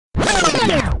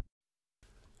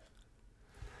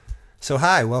So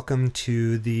hi, welcome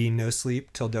to the No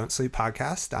Sleep Till Don't Sleep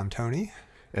podcast. I'm Tony.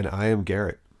 And I am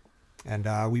Garrett. And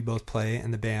we both play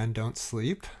in the band Don't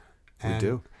Sleep. We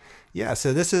do. Yeah,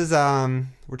 so this is,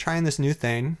 we're trying this new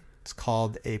thing. It's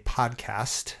called a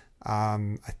podcast.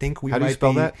 I think we How might do you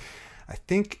spell that? I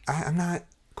think, I'm not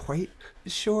quite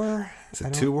sure. Is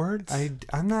it 2 words? I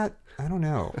don't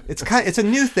know. It's a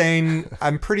new thing.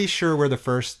 I'm pretty sure we're the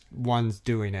first ones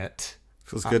doing it.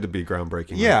 Feels good to be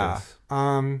groundbreaking. Yeah. Like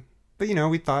this. But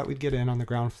we thought we'd get in on the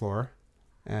ground floor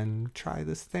and try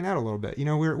this thing out a little bit.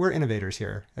 We're innovators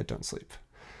here at Don't Sleep.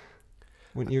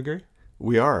 Wouldn't you agree?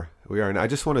 We are. And I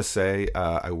just want to say,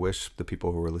 I wish the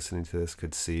people who are listening to this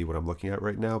could see what I'm looking at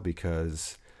right now,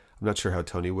 because I'm not sure how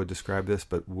Tony would describe this,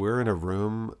 but we're in a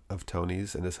room of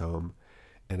Tony's in his home,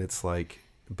 and it's like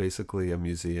basically a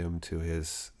museum to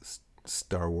his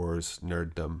Star Wars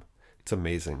nerddom. It's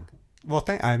amazing. Well,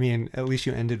 at least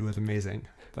you ended with amazing,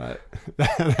 but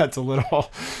that's a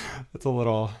little.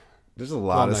 There's a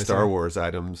lot of nicer. Star Wars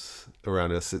items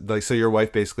around us. Like, so your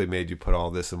wife basically made you put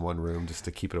all this in one room just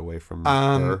to keep it away from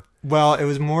her? Well, it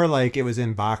was more like it was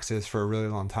in boxes for a really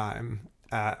long time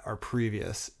at our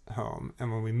previous home.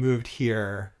 And when we moved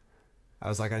here, I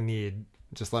was like,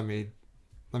 just let me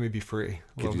be free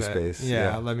a Give little you bit. space.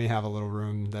 Yeah, let me have a little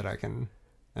room that I can,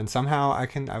 and somehow I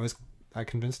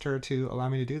convinced her to allow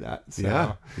me to do that.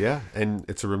 So Yeah. And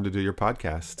it's a room to do your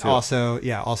podcast too.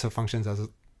 Also functions as a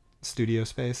studio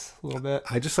space a little bit.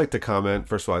 I just like to comment.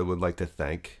 First of all, I would like to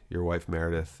thank your wife,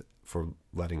 Meredith, for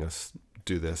letting us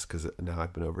do this, because now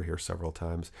I've been over here several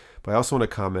times. But I also want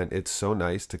to comment, it's so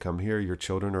nice to come here. Your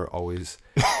children are always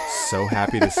so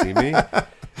happy to see me.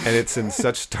 And it's in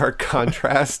such stark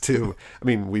contrast to,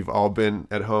 we've all been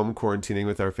at home quarantining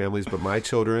with our families, but my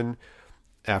children,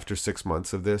 after 6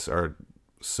 months of this, are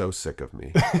so sick of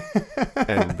me.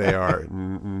 And they are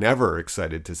never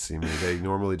excited to see me. They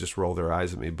normally just roll their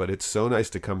eyes at me. But it's so nice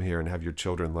to come here and have your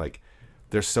children, like,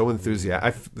 they're so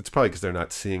enthusiastic. It's probably because they're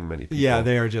not seeing many people. Yeah,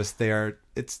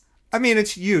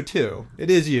 it's you too. It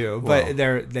is you, but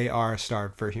they are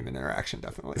starved for human interaction,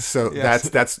 definitely. So yes.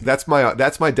 that's my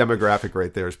demographic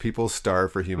right there. Is people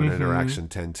starved for human interaction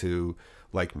tend to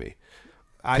like me.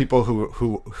 People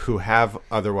who have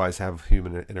otherwise have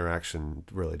human interaction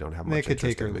really don't have much they could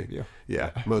interest take or in me. leave you.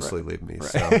 Yeah, mostly leave me. Right.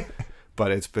 So,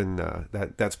 but it's been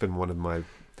that's been one of my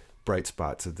bright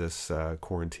spots of this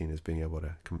quarantine, is being able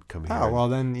to come here. Oh well,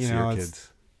 then see your kids.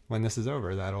 When this is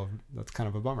over, that's kind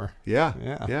of a bummer.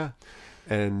 Yeah.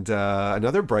 And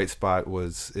another bright spot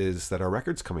is that our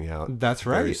record's coming out. That's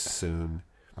right. Very soon.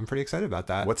 I'm pretty excited about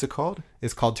that. What's it called?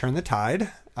 It's called Turn the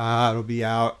Tide. It'll be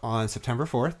out on September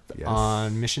 4th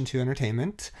on Mission 2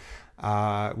 Entertainment.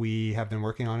 We have been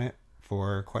working on it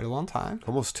for quite a long time.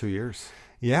 Almost 2 years.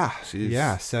 Yeah. Jeez.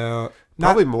 Yeah. So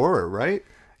probably more, right?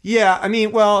 Yeah.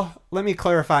 Let me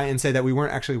clarify and say that we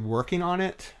weren't actually working on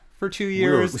it for 2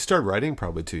 years. We started writing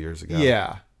probably 2 years ago.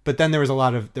 Yeah. But then there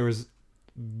was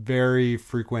very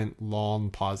frequent long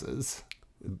pauses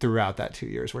throughout that 2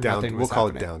 years where nothing was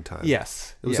happening. We'll call it downtime.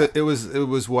 Yes. It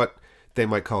was what they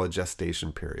might call a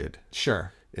gestation period.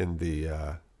 Sure. In the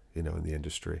in the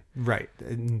industry. Right.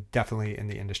 And definitely in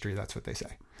the industry, that's what they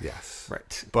say. Yes.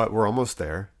 Right. But we're almost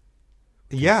there.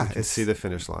 We can see the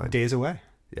finish line. Days away.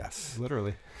 Yes.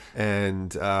 Literally.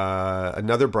 And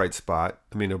another bright spot,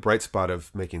 a bright spot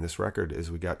of making this record is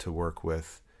we got to work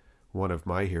with one of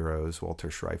my heroes, Walter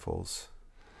Schreifels.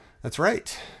 That's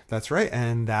right.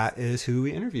 And that is who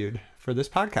we interviewed for this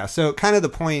podcast. So kind of the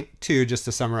point too, just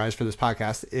to summarize for this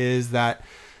podcast, is that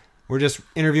we're just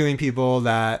interviewing people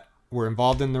that were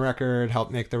involved in the record,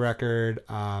 helped make the record,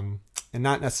 and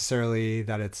not necessarily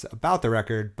that it's about the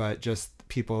record, but just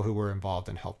people who were involved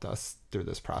and helped us through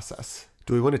this process.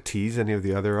 Do we want to tease any of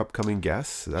the other upcoming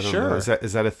guests? I don't know. Is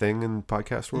that a thing in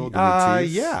podcast world?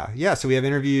 Yeah. So we have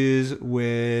interviews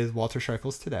with Walter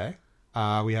Schreifels today.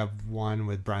 We have one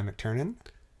with Brian McTernan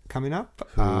coming up.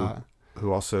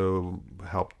 Who also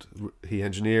helped. He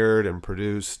engineered and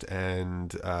produced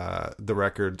and the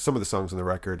record, some of the songs on the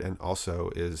record, and also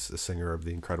is a singer of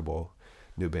the incredible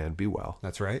new band Be Well.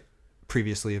 That's right.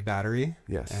 Previously of Battery.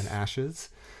 Yes. And Ashes.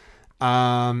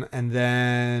 And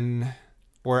then...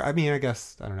 I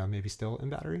guess, I don't know, maybe still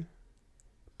in Battery?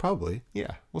 Probably.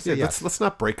 Yeah. We'll see. Yeah, let's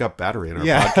not break up Battery in our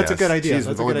podcast. That's a good idea. Jeez,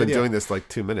 we've only been doing this like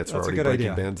 2 minutes. We're already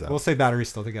breaking bands up. We'll say Battery's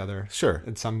still together. Sure.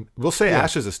 We'll say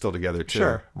Ashes is still together too.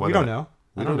 Sure. We don't know.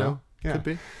 We don't know. Yeah. Could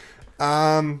be.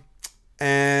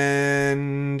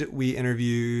 And we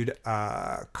interviewed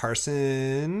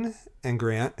Carson and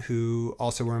Grant, who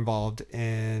also were involved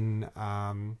in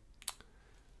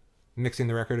mixing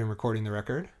the record and recording the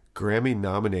record. Grammy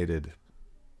nominated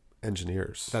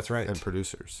engineers. That's right. And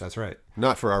producers. That's right.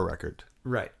 Not for our record.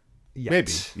 Right. Yet.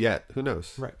 Maybe. Yet. Who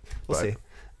knows? Right. We'll see.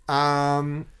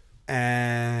 And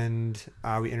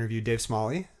we interviewed Dave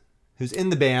Smalley, who's in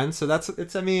the band. So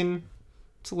it's a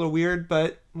little weird,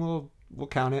 but we'll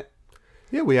count it.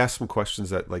 Yeah, we asked some questions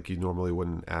that like you normally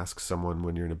wouldn't ask someone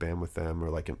when you're in a band with them, or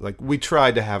like we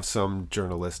tried to have some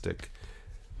journalistic,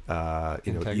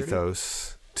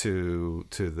 ethos to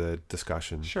the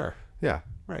discussion. Sure. Yeah.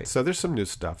 Right. So there's some new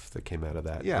stuff that came out of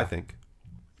that. Yeah. I think.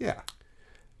 Yeah.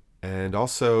 And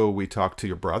also we talked to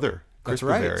your brother, Chris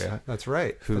Bavaria. That's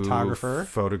right. Who photographer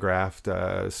photographed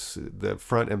the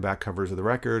front and back covers of the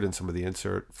record and some of the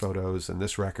insert photos, and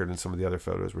this record and some of the other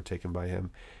photos were taken by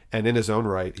him. And in his own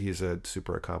right, he's a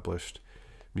super accomplished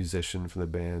musician from the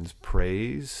bands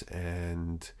Praise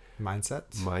and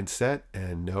Mindset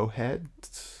and No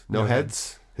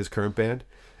Heads, his current band.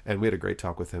 And we had a great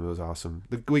talk with him. It was awesome.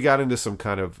 We got into some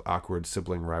kind of awkward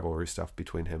sibling rivalry stuff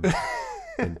between him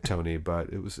and Tony, but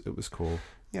it was cool.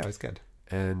 Yeah, it was good.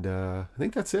 And I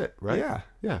think that's it, right?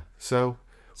 Yeah. So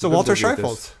Walter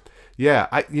Schreifels. Yeah,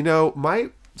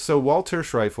 So Walter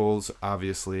Schreifels,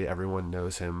 obviously everyone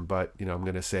knows him, but I'm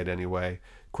going to say it anyway.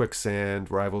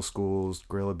 Quicksand, Rival Schools,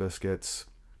 Gorilla Biscuits,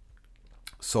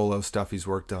 solo stuff he's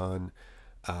worked on,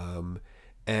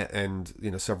 and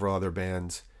several other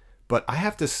bands. But I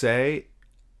have to say,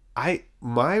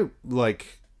 my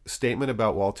statement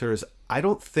about Walter is I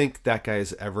don't think that guy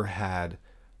has ever had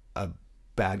a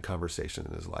bad conversation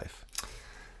in his life.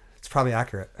 It's probably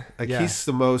accurate. He's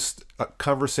the most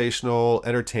conversational,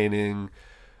 entertaining,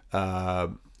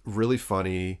 really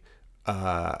funny,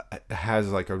 has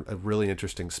like a really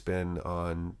interesting spin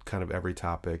on kind of every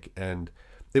topic. And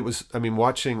it was,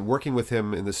 working with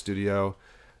him in the studio,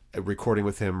 recording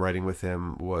with him, writing with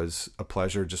him was a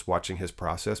pleasure, just watching his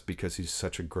process because he's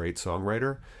such a great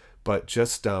songwriter. But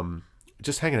just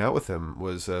hanging out with him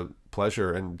was a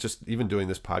pleasure. And just even doing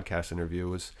this podcast interview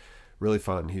was really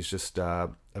fun. He's just a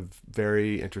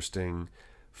very interesting,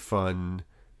 fun,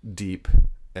 deep,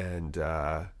 and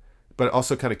but it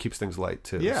also kind of keeps things light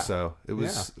too. Yeah. So it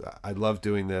was. Yeah. I love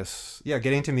doing this. Yeah,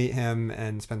 getting to meet him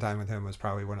and spend time with him was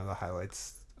probably one of the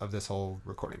highlights of this whole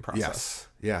recording process.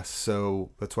 Yes.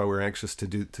 So that's why we're anxious to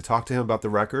talk to him about the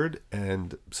record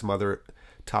and some other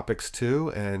topics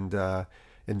too, and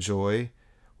enjoy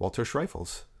Walter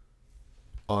Schreifels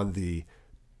on the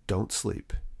Don't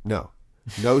Sleep. No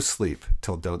Sleep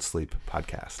Till Don't Sleep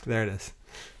podcast. There it is.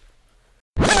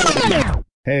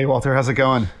 Hey, Walter, how's it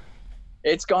going?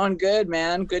 It's going good,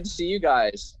 man. Good to see you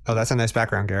guys. Oh, that's a nice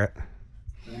background, Garrett.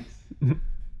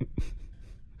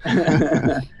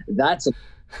 That's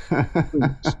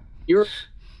you're a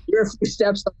few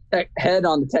steps ahead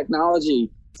on the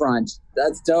technology front.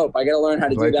 That's dope. I got to learn how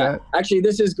to do that. Actually,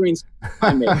 this is green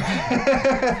screen.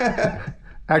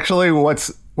 Actually,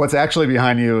 what's actually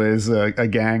behind you is a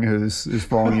gang who's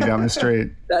following you down the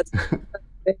street.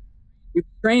 You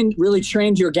really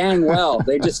trained your gang well.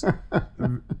 They just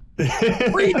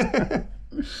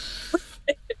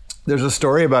There's a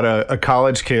story about a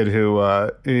college kid who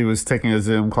he was taking a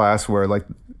Zoom class where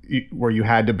you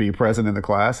had to be present in the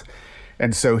class,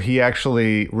 and so he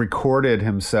actually recorded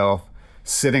himself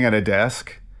sitting at a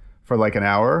desk for like an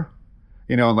hour,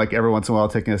 and like every once in a while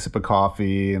taking a sip of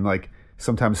coffee and like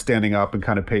sometimes standing up and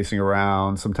kind of pacing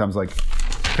around, sometimes like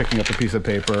picking up a piece of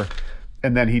paper,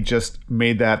 and then he just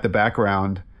made that the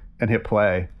background and hit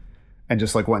play and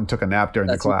just like went and took a nap during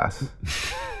the class.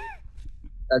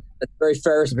 That's very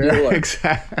Ferris Bueller.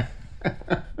 Exactly.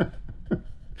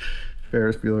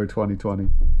 Ferris Bueller 2020.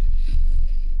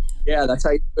 Yeah, that's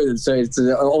how you do it. So it's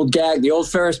an old gag, the old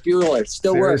Ferris Bueller. It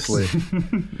still Seriously.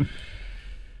 works.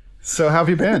 So how have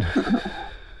you been?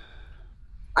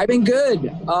 I've been good.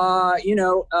 All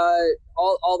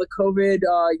the COVID,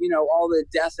 all the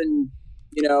death and,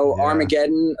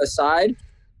 Armageddon aside,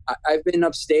 I've been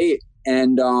upstate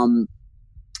and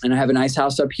I have a nice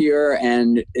house up here,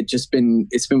 and it's been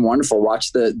wonderful.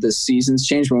 Watch the seasons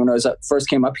change. When I first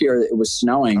came up here, it was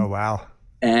snowing. Oh, wow.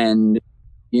 And,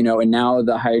 and now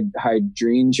the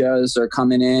hydrangeas are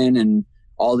coming in and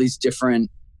all these different,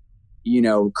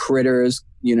 critters,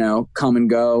 come and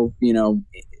go,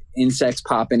 insects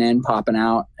popping in, popping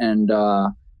out. And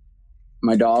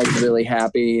my dog's really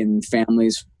happy and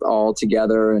family's all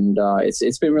together. And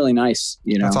it's been really nice,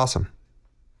 That's awesome.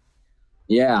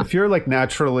 Yeah. If you're like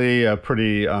naturally a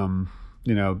pretty,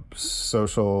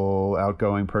 social,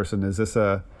 outgoing person, is this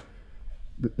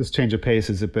change of pace,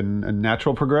 has it been a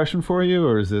natural progression for you,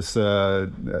 or is this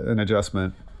an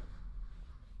adjustment?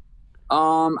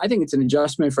 I think it's an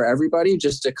adjustment for everybody,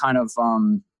 just to kind of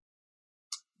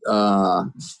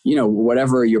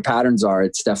whatever your patterns are,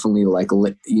 it's definitely like,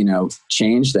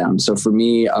 change them. So for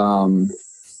me,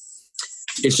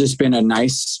 it's just been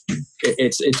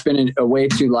it's been a way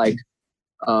to like,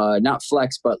 not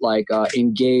flex, but like,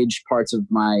 engage parts of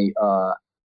my,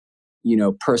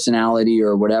 personality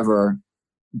or whatever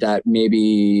that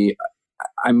maybe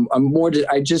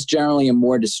I just generally am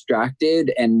more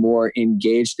distracted and more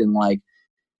engaged in like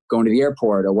going to the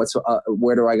airport or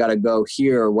where do I got to go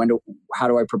here? How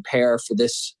do I prepare for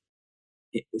this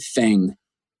thing?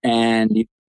 And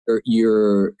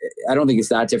I don't think it's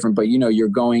that different, but you're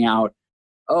going out.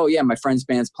 Oh yeah, my friend's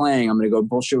band's playing. I'm going to go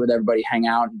bullshit with everybody, hang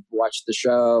out and watch the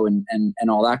show and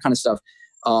all that kind of stuff.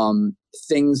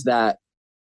 Things that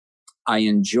I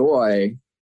enjoy,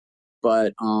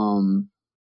 but,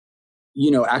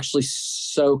 actually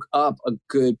soak up a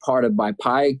good part of my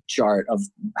pie chart of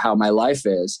how my life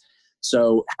is.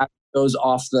 So having those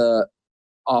off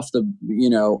of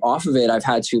it, I've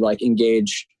had to like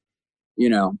engage,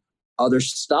 other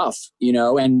stuff,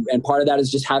 and part of that is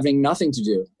just having nothing to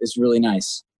do. It's really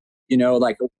nice.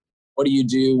 Like, what do you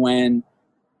do when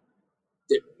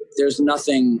there's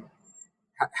nothing?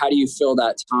 How do you fill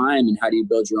that time and how do you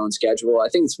build your own schedule? I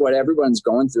think it's what everyone's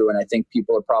going through. And I think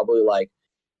people are probably like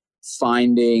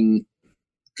finding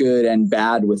good and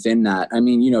bad within that. I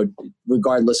mean,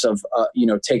 regardless of,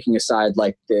 taking aside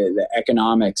like the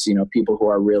economics, people who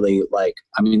are really like,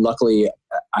 I mean, luckily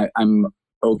I'm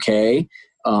okay.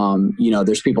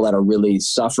 There's people that are really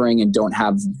suffering and don't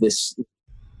have this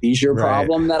leisure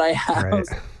problem that I have.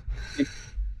 Right.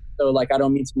 So like, I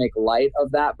don't mean to make light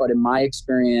of that, but in my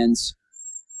experience,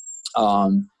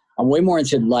 I'm way more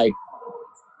into like,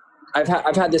 I've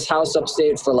had this house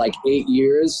upstate for like 8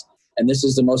 years, and this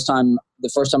is the first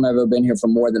time I've ever been here for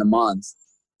more than a month.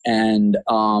 And,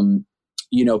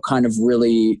 kind of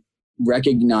really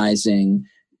recognizing,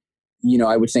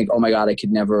 I would think, oh my God, I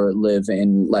could never live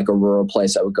in like a rural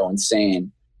place. I would go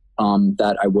insane.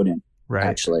 That I wouldn't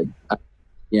actually.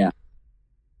 Yeah.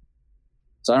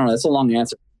 So I don't know. That's a long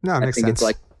answer. No, it makes sense. It's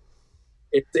like,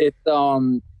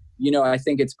 I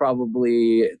think it's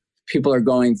probably people are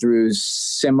going through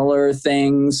similar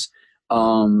things.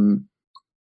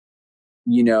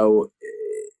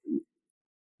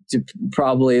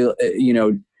 Probably,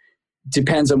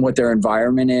 depends on what their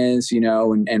environment is,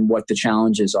 and what the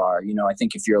challenges are. I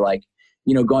think if you're like,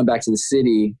 going back to the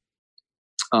city,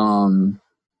 my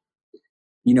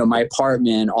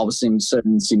apartment all of a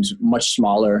sudden seems much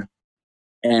smaller,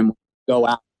 and go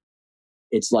out,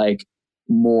 it's like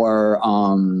more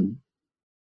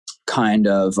kind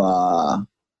of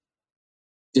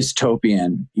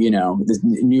dystopian.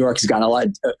 New York's got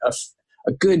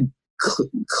a good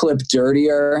clip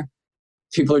dirtier.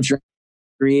 People are drinking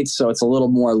streets, so it's a little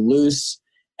more loose,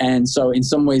 and so in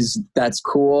some ways that's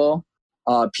cool.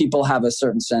 People have a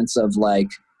certain sense of like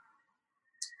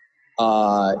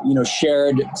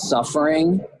shared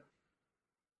suffering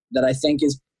that I think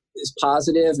is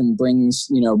positive and brings,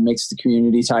 makes the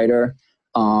community tighter.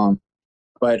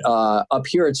 But up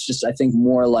here, it's just, I think,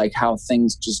 more like how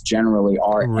things just generally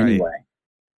are anyway.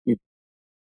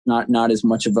 Not as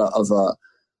much of a, so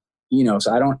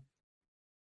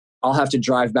I'll have to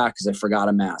drive back because I forgot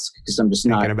a mask because I'm just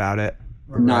thinking about it.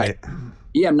 I'm not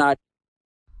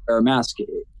wear a mask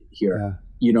here.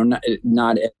 Yeah.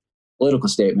 Not a political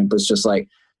statement, but it's just like,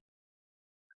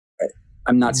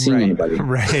 I'm not seeing anybody.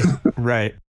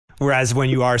 Right. Whereas when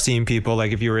you are seeing people,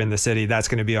 like if you were in the city, that's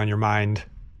going to be on your mind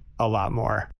a lot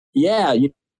more. Yeah.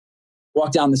 You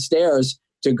walk down the stairs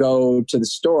to go to the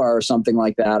store or something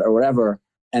like that or whatever.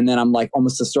 And then I'm like,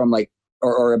 almost the store, I'm like,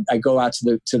 or I go out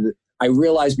to the, I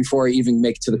realize before I even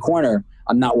make it to the corner,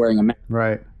 I'm not wearing a mask.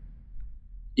 Right.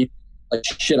 Like,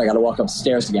 shit, I got to walk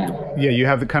upstairs again. Yeah. You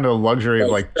have the kind of luxury of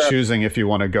like choosing if you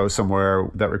want to go somewhere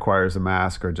that requires a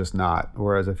mask or just not.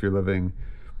 Whereas if you're living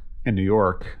in New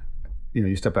York,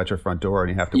 you step out your front door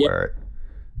and you have to wear it,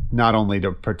 not only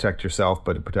to protect yourself,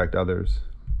 but to protect others.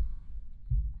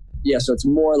 Yeah. So it's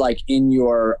more like in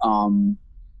your,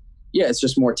 it's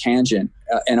just more tangent.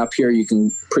 And up here, you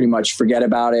can pretty much forget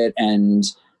about it. And,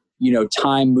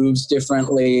 time moves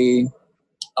differently.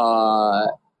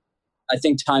 I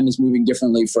think time is moving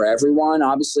differently for everyone.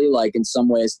 Obviously, like in some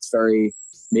ways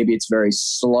maybe it's very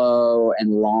slow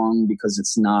and long because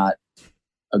it's not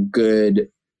a good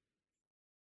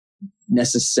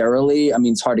necessarily. I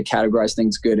mean, it's hard to categorize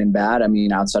things good and bad. I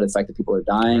mean, outside of the fact that people are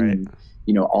dying and,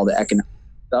 all the economic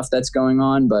stuff that's going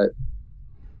on. But,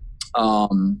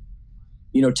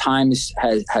 time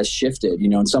has shifted,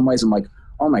 in some ways I'm like,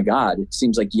 oh my God, it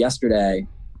seems like yesterday,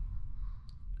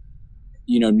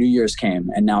 New Year's came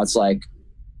and now it's like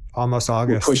almost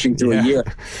August. We're pushing through a year.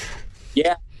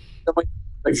 Yeah. someone,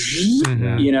 like,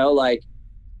 you know, like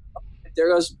there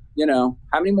goes, you know,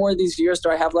 how many more of these years do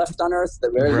I have left on Earth?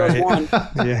 There goes one.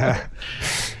 Yeah.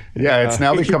 Yeah, it's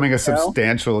now becoming a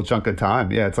substantial chunk of time.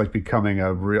 Yeah, it's like becoming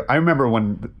a real. I remember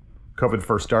when COVID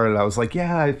first started, I was like,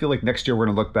 yeah, I feel like next year we're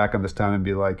going to look back on this time and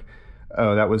be like,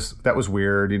 oh, that was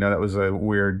weird. You know, that was a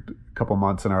weird couple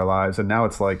months in our lives. And now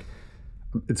it's like,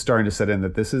 it's starting to set in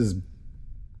that this is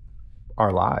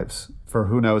our lives for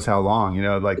who knows how long. You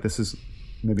know, like this is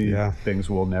maybe things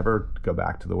will never go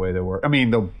back to the way they were. I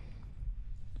mean, they'll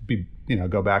be, you know,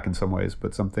 go back in some ways,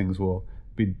 but some things will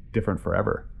be different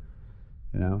forever.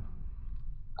 You know,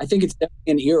 I think it's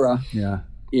definitely an era. Yeah.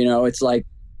 You know, it's like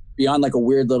beyond like a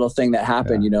weird little thing that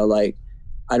happened, you know, like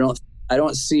I don't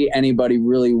see anybody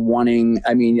really wanting,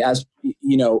 I mean, as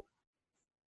you know,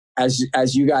 as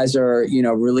you guys are, you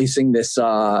know, releasing this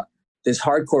this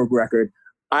hardcore record,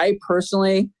 I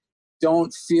personally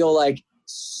don't feel like,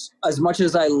 as much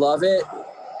as I love it,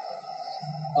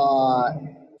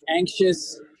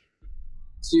 anxious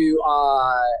to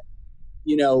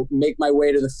you know, make my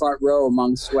way to the front row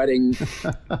among sweating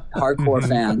hardcore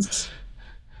fans.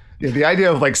 Yeah, the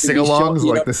idea of like sing-alongs,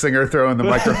 like the singer throwing the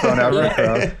microphone out of the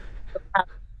crowd.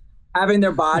 Having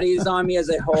their bodies on me as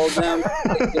I hold them.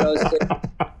 You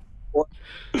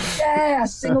know,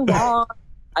 sing along.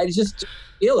 I just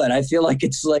feel it. I feel like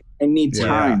it's like I need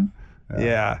time.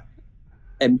 Yeah.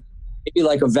 And maybe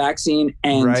like a vaccine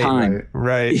and time.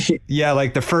 Right. Yeah,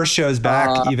 like the first show's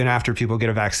back, even after people get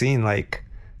a vaccine, like,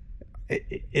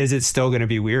 is it still going to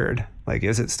be weird? Like,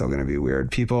 is it still going to be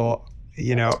weird? People,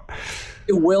 you know,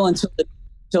 it will until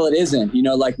it isn't. You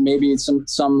know, like maybe it's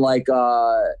some like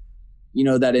you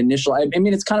know, that initial. I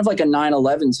mean, it's kind of like a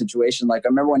 9/11 situation. Like I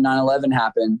remember when 9/11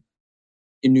 happened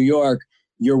in New York,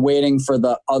 you're waiting for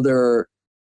the other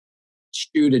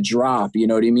shoe to drop. You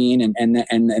know what I mean? And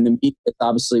the media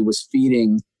obviously was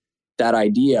feeding that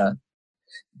idea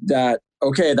that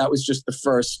okay, that was just the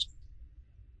first.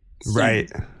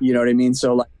 Right. You know what I mean?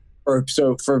 So like,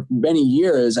 for many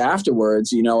years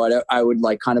afterwards, you know, I would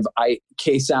like kind of,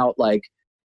 case out like,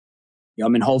 you know,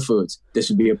 I'm in Whole Foods. This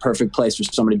would be a perfect place for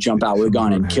someone to jump out with a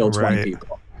gun and kill 20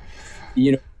 people.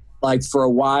 You know, like for a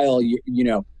while, you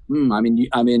know, I'm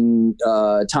in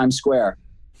Times Square.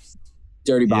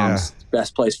 Dirty Bombs,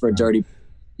 best place for a dirty,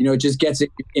 you know, it just gets it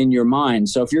in your mind.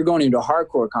 So if you're going into a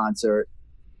hardcore concert,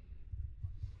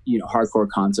 you know,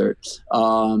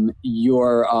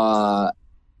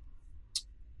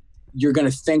 you're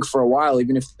going to think for a while,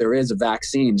 even if there is a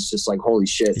vaccine, it's just like, holy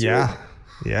shit. Yeah.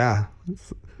 Yeah.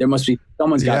 There must be,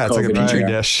 someone's got COVID. It's like a petri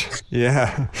dish.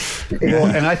 Yeah. Well,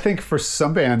 and I think for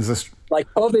some bands, this like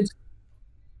COVID's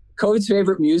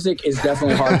favorite music is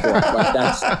definitely hardcore. Like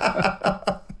that's,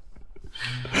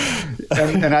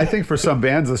 and I think for some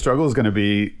bands, the struggle is going to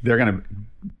be, they're going to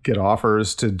get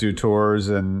offers to do tours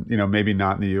and, you know, maybe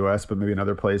not in the US, but maybe in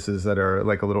other places that are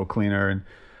like a little cleaner. And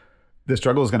the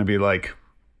struggle is going to be like,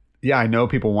 yeah, I know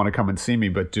people want to come and see me,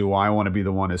 but do I want to be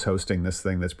the one who's hosting this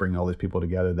thing that's bringing all these people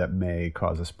together that may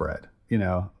cause a spread, you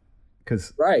know?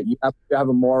 Because right. You have to have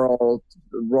a moral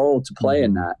role to play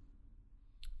in that.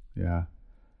 Yeah.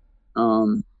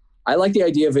 I like the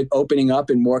idea of it opening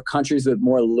up in more countries with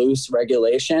more loose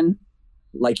regulation,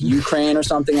 like Ukraine or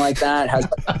something like that. Has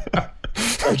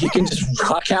like you can just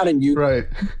rock out in Ukraine, right?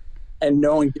 And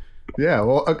no one. Yeah,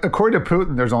 well, according to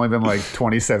Putin, there's only been like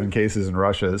 27 cases in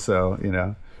Russia, so you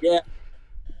know. Yeah,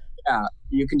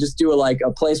 you can just do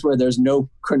a place where there's no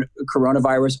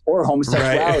coronavirus or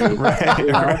homosexuality. Right. You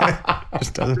know? Right.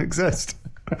 Just doesn't exist.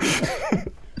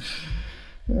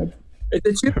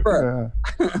 It's a cheaper.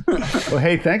 Yeah. Well,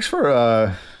 hey, thanks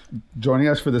for joining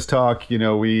us for this talk. You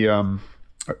know, we,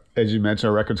 as you mentioned,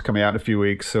 our record's coming out in a few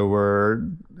weeks, so we're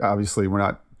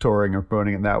not touring or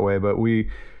promoting it that way, but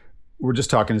we're just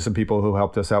talking to some people who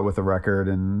helped us out with the record,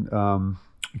 and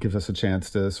it gives us a chance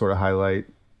to sort of highlight,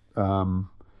 you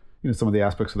know, some of the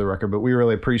aspects of the record. But we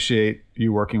really appreciate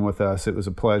you working with us. It was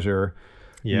a pleasure.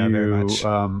 Yeah, very much.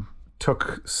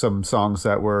 Took some songs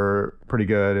that were pretty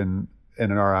good and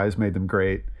in our eyes made them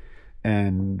great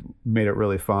and made it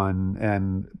really fun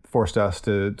and forced us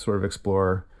to sort of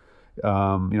explore, you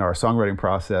know, our songwriting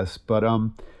process. But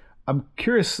I'm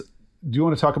curious, do you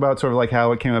want to talk about sort of like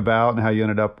how it came about and how you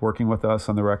ended up working with us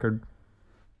on the record?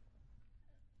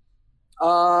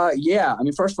 Yeah. I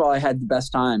mean, first of all, I had the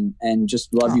best time and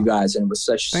just love you guys. And it was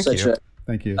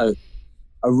Thank you.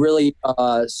 A really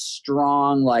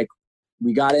strong, like,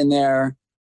 we got in there,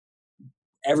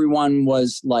 everyone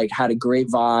was like, had a great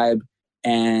vibe,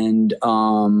 and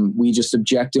we just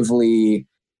objectively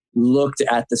looked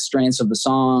at the strengths of the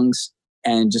songs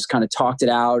and just kind of talked it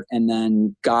out, and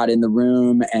then got in the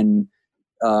room and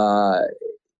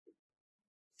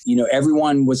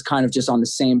everyone was kind of just on the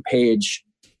same page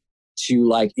to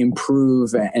like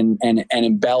improve and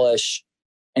embellish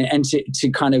and to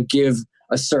kind of give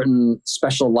a certain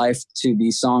special life to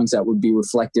these songs that would be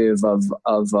reflective of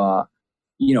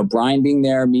Brian being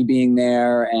there, me being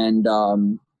there, and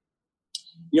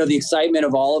the excitement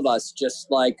of all of us just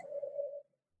like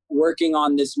working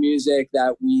on this music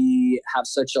that we have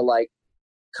such a like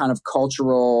kind of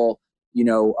cultural,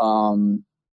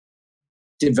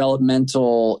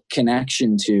 developmental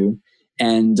connection to.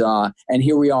 And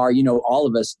here we are, all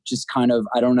of us just kind of,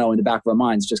 I don't know, in the back of our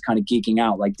minds, just kind of geeking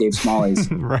out like Dave Smalley's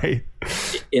right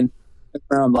in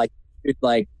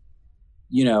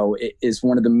is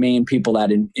one of the main people that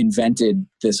invented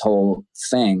this whole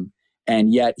thing.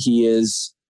 And yet he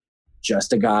is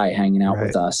just a guy hanging out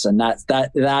with us. And that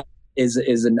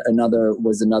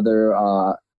was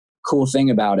another cool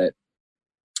thing about it.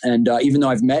 And even though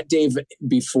I've met Dave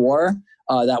before,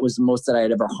 that was the most that I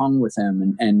had ever hung with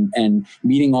him, and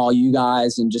meeting all you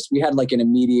guys, and just we had like an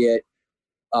immediate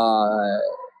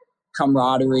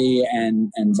camaraderie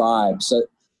and vibe. So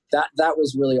that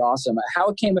was really awesome. How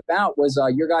it came about was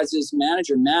your guys'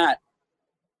 manager Matt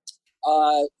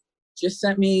just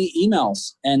sent me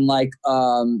emails, and like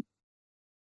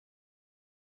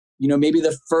maybe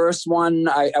the first one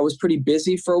I was pretty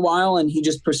busy for a while, and he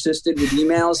just persisted with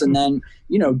emails, and then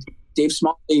Dave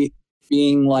Smalley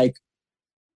being like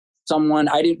someone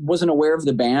wasn't aware of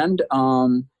the band,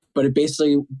 but it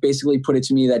basically put it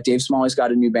to me that Dave Smalley's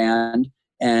got a new band,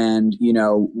 and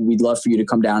we'd love for you to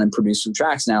come down and produce some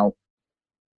tracks. Now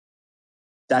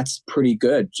that's pretty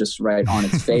good, just right on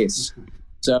its face.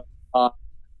 So I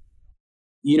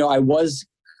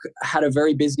had a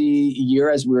very busy year,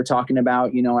 as we were talking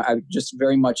about. I just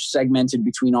very much segmented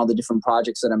between all the different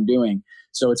projects that I'm doing,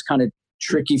 so it's kind of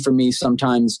tricky for me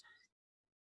sometimes,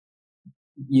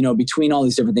 between all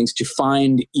these different things, to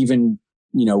find even,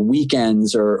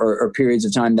 weekends or periods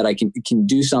of time that I can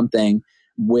do something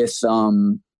with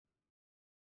the,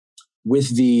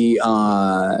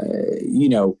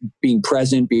 being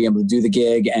present, being able to do the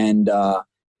gig, and,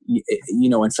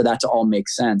 and for that to all make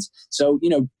sense. So,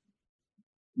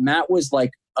 Matt was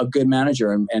like a good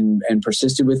manager and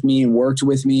persisted with me and worked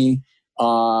with me,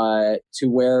 to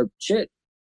where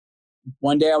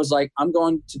one day I was like, I'm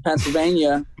going to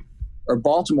Pennsylvania or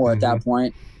Baltimore at that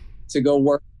point to go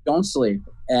work Don't Sleep.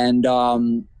 And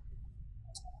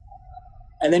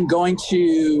then going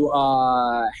to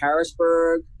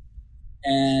Harrisburg,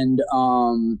 and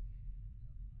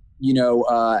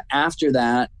after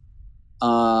that,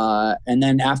 and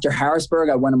then after Harrisburg,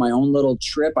 I went on my own little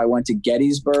trip. I went to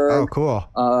Gettysburg. Oh, cool.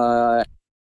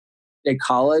 At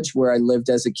college, where I lived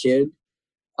as a kid.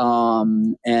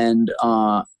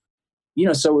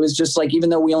 So it was just like, even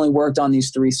though we only worked on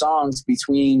these 3 songs,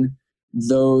 between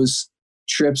those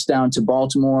trips down to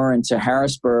Baltimore and to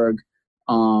Harrisburg,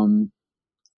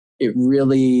 it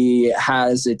really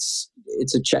has it's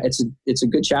a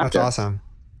good chapter. That's awesome.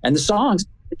 And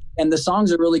the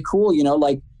songs are really cool.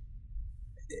 Like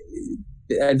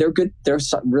they're good. They're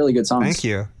really good songs. Thank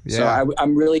you. Yeah. So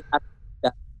I'm really happy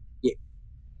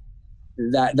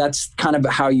that's kind of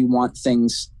how you want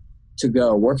things to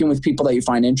go. Working with people that you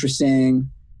find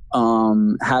interesting,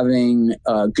 having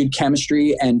good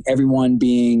chemistry, and everyone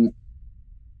being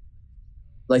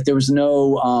like, there was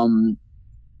no,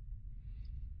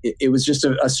 it was just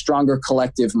a stronger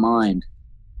collective mind,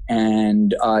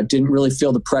 and didn't really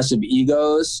feel the press of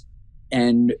egos,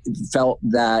 and felt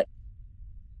that,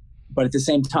 but at the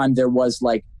same time, there was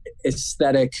like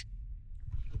aesthetic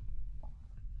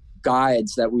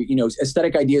guides that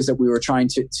aesthetic ideas that we were trying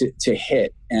to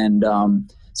hit. And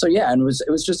so yeah, and it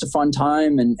was just a fun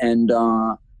time, and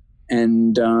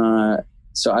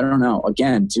so I don't know.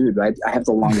 Again, dude, I have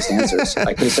the longest answers.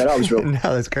 I could have said, I was real. No,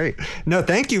 that's great. No,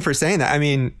 thank you for saying that. I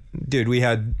mean, dude, we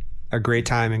had a great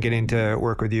time, and getting to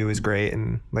work with you was great.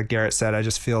 And like Garrett said, I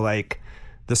just feel like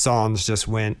the songs just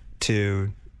went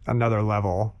to another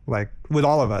level, like with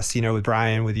all of us, with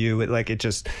Brian, with you, it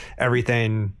just,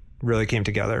 everything really came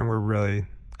together, and we're really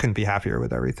couldn't be happier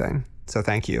with everything. So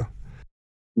thank you.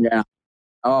 Yeah.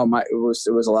 Oh my, it was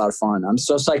a lot of fun. I'm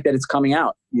so psyched that it's coming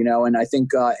out, and I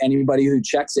think anybody who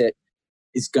checks it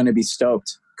is going to be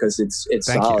stoked, because it's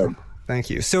solid. Thank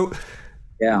you. So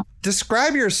yeah,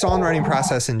 describe your songwriting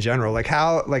process in general.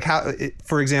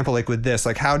 For example, like with this,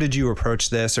 like how did you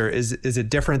approach this, or is it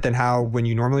different than how when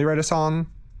you normally write a song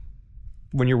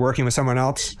when you're working with someone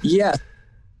else? Yeah,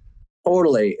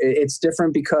 totally. It's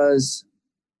different because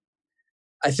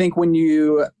I think when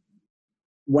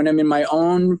I'm in my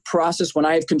own process, when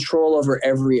I have control over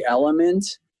every element,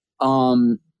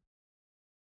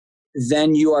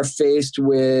 then you are faced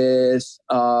with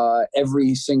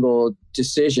every single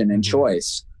decision and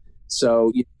choice.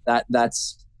 So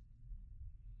that's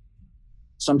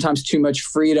sometimes too much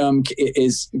freedom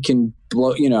can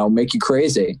blow, make you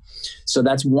crazy. So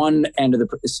that's one end of the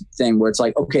thing where it's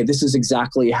like, okay, this is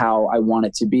exactly how I want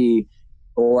it to be,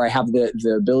 or I have the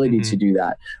ability to do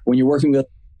that. When you're working with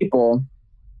people,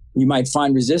 you might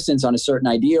find resistance on a certain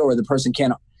idea, or the person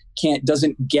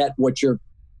doesn't get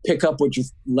pick up what you're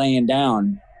laying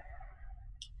down.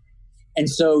 And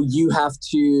so you have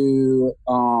to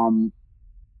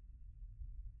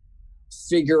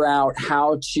figure out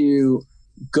how to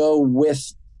go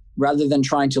with, rather than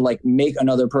trying to like make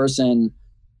another person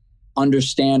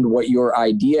understand what your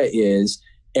idea is,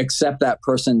 accept that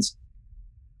person's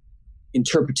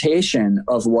interpretation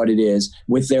of what it is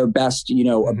with their best,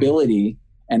 ability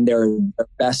and their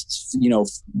best,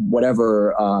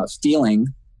 whatever feeling,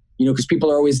 because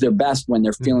people are always their best when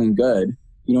they're feeling good,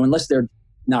 unless they're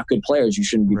not good players, you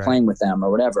shouldn't be playing with them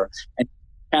or whatever. And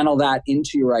channel that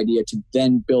into your idea to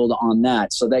then build on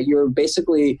that, so that you're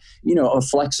basically, a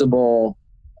flexible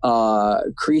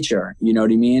creature, you know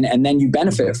what I mean? And then you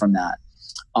benefit from that.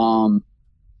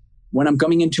 When I'm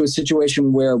coming into a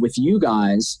situation where with you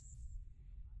guys,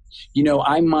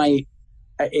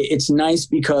 it's nice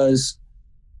because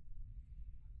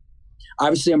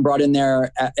obviously I'm brought in there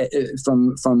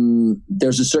from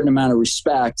there's a certain amount of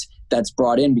respect that's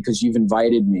brought in because you've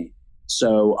invited me.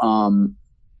 So,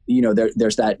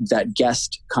 there's that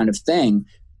guest kind of thing,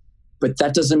 but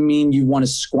that doesn't mean you want to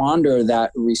squander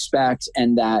that respect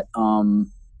and that,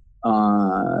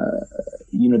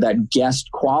 that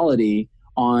guest quality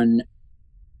on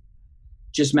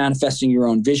just manifesting your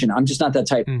own vision. I'm just not that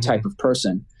type of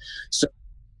person. So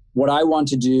what I want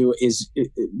to do is,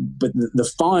 but the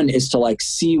fun is to like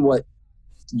see what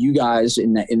you guys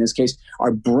in this case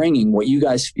are bringing, what you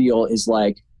guys feel is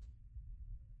like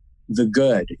the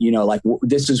good,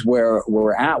 this is where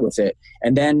we're at with it.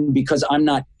 And then because I'm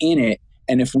not in it,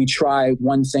 and if we try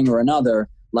one thing or another,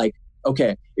 like,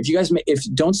 okay, if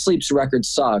Don't Sleep's record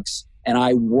sucks and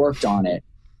I worked on it,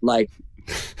 like,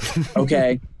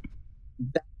 okay,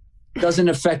 that doesn't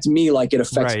affect me like it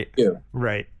affects you.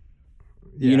 Right.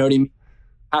 Yeah. You know what I mean?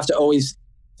 I have to always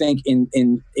think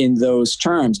in those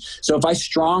terms. So if I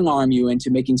strong arm you into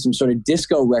making some sort of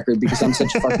disco record because I'm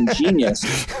such a fucking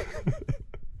genius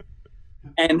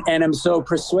and I'm so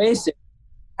persuasive,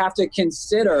 I have to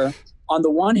consider, on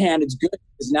the one hand, it's good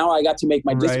because now I got to make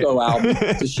my disco album.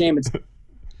 It's a shame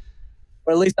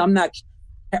but at least I'm not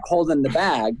holding the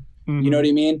bag. You know what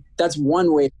I mean? That's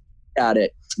one way to look at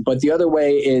it. But the other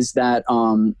way is that,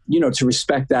 to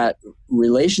respect that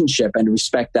relationship and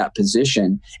respect that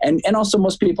position. And also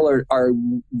most people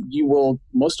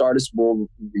most artists will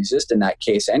resist in that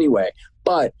case anyway.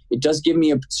 But it does give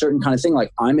me a certain kind of thing.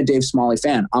 Like, I'm a Dave Smalley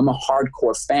fan. I'm a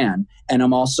hardcore fan. And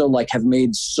I'm also like, have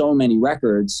made so many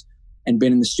records and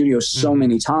been in the studio so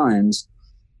many times.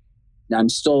 I'm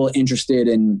still interested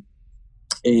in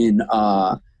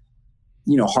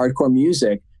hardcore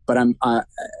music, but I'm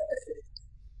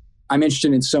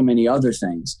interested in so many other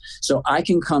things. So I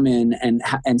can come in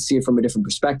and see it from a different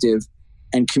perspective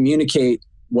and communicate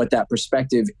what that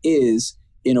perspective is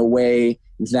in a way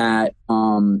that,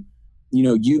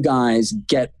 you guys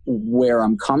get where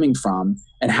I'm coming from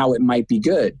and how it might be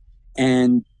good.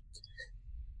 And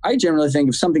I generally think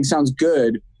if something sounds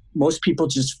good, most people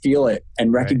just feel it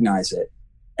and recognize it.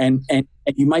 And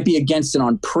you might be against it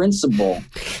on principle.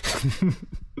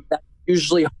 That's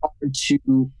usually hard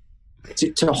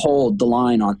to hold the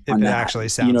line on that. It actually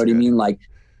sounds you know what good. I mean? Like,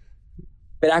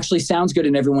 it actually sounds good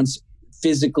and everyone's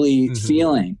physically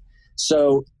feeling.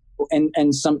 So,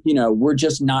 and some, we're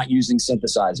just not using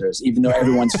synthesizers, even though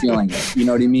everyone's feeling it. You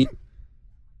know what I mean?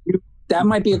 That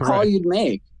might be a call you'd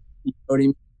make. You know what I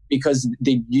mean? Because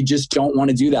you just don't want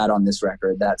to do that on this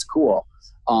record. That's cool.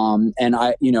 And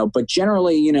but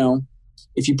generally,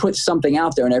 if you put something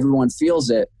out there and everyone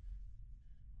feels it,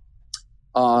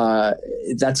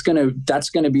 that's gonna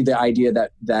be the idea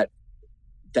that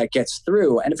gets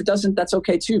through. And if it doesn't, that's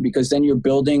okay too, because then you're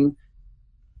building.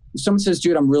 If someone says,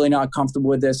 dude, I'm really not comfortable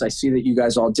with this, I see that you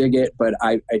guys all dig it, but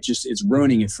it's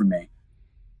ruining it for me.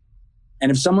 And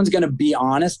if someone's gonna be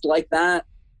honest like that,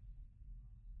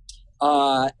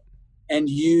 and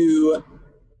you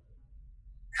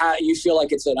feel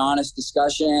like it's an honest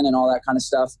discussion and all that kind of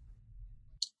stuff,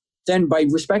 then by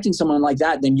respecting someone like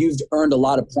that, then you've earned a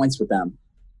lot of points with them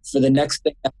for the next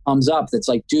thing that comes up. That's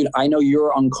like, dude, I know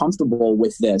you're uncomfortable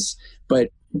with this, but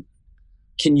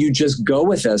can you just go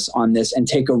with us on this and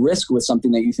take a risk with something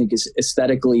that you think is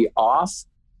aesthetically off?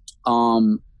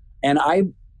 And I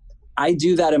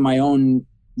do that in my own,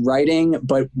 writing,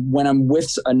 but when I'm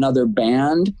with another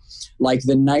band, like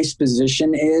the nice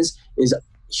position is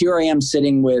here I am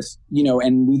sitting with, you know,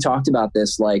 and we talked about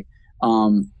this, like,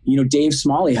 you know, Dave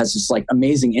Smalley has this like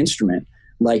amazing instrument.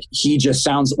 Like he just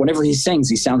sounds, whenever he sings,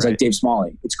 he sounds like Dave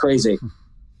Smalley. It's crazy.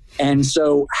 And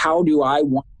so how do I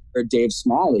want to hear Dave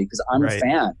Smalley? Because I'm a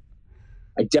fan.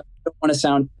 I definitely don't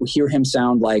want to hear him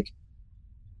sound like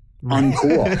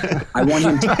uncool. I want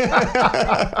him to,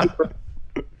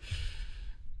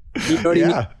 you know what I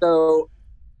mean? So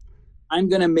I'm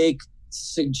going to make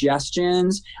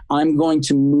suggestions. I'm going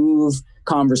to move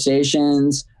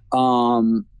conversations,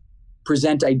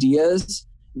 present ideas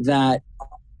that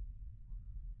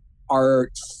are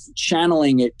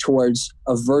channeling it towards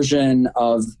a version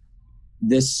of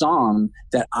this song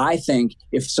that I think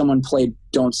if someone played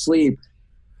Don't Sleep,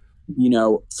 you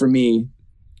know, for me,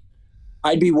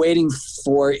 I'd be waiting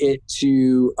for it to,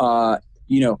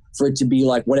 you know, for it to be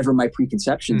like whatever my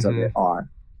preconceptions of it are.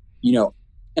 You know,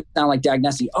 it sound like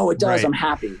Dagnesi. Oh, it does. I'm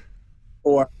happy.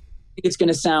 Or it's going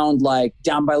to sound like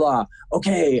Down by Law.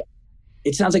 Okay,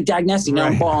 it sounds like Dagnesi. Now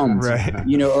I'm bummed.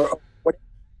 You know, or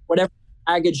whatever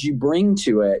baggage you bring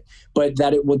to it, but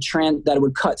that it would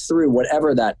cut through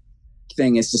whatever that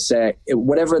thing is to say,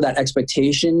 whatever that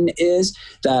expectation is,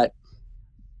 that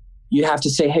you have to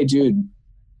say, hey, dude,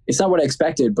 it's not what I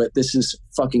expected, but this is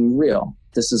fucking real.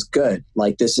 This is good.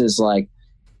 Like, this is like,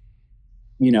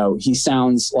 you know, he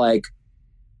sounds like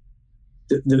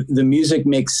the music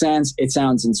makes sense. It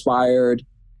sounds inspired.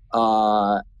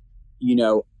 You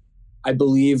know, I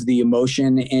believe the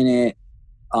emotion in it,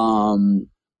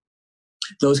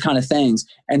 those kind of things.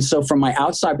 And so from my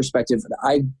outside perspective,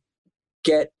 I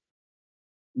get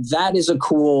that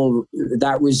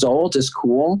result is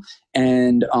cool.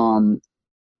 And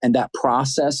that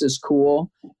process is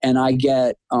cool. And I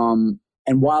get, and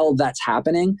while that's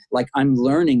happening, like I'm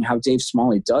learning how Dave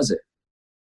Smalley does it.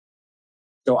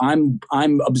 So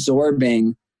I'm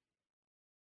absorbing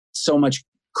so much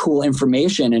cool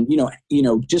information, and you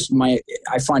know, just I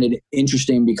find it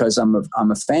interesting because I'm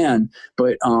a fan,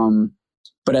 but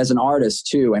as an artist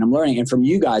too, and I'm learning. And from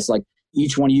you guys, like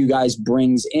each one of you guys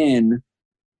brings in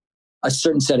a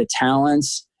certain set of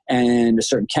talents and a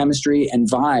certain chemistry and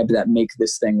vibe that make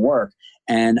this thing work.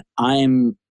 And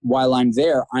while I'm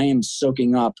there, I am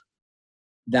soaking up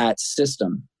that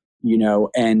system, you know,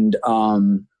 and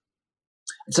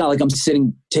it's not like I'm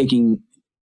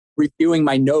reviewing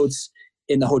my notes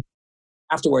in the hotel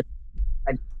afterward.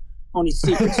 I only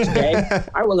secrets today.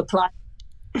 I will apply.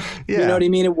 You know what I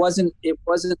mean? It wasn't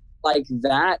like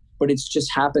that, but it's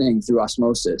just happening through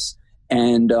osmosis.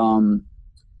 And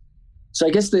so I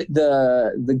guess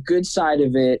the good side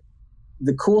of it,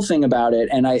 the cool thing about it,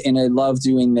 and I love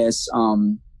doing this,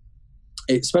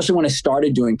 especially when I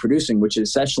started doing producing, which is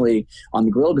essentially on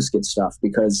the Gorilla Biscuit stuff,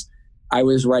 because I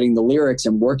was writing the lyrics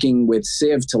and working with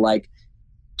Civ to like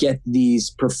get these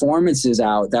performances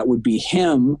out that would be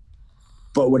him,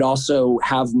 but would also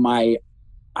have my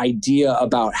idea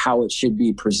about how it should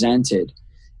be presented.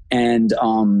 And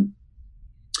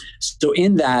so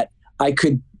in that, I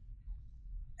could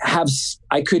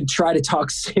try to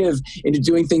talk Civ into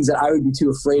doing things that I would be too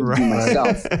afraid to do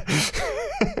myself.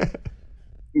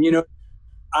 You know,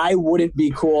 I wouldn't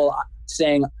be cool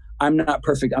saying, I'm not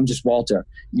perfect, I'm just Walter.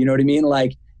 You know what I mean?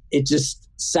 Like, it just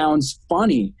sounds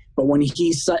funny. But when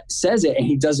he says it and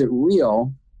he does it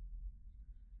real,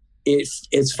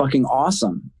 it's fucking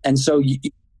awesome. And so,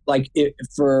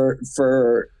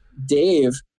 for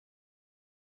Dave,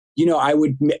 you know,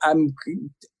 I'm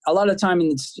a lot of time in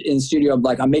the studio,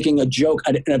 I'm making a joke,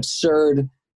 an absurd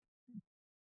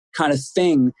kind of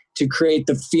thing to create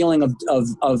the feeling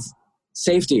of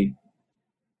safety.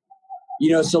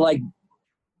 You know, so like,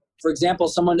 for example,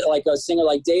 someone like a singer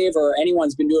like Dave or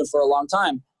anyone's been doing it for a long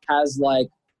time has like,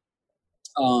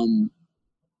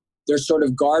 there's sort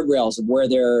of guardrails of where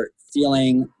they're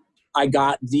feeling, I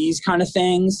got these kind of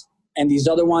things, and these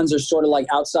other ones are sort of like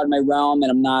outside my realm,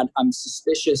 and I'm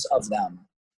suspicious of them.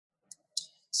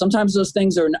 Sometimes those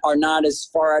things are not as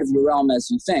far out of your realm as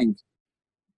you think,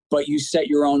 but you set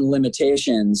your own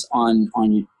limitations on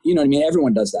you. You know what I mean?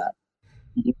 Everyone does that.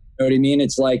 You know what I mean?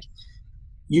 It's like,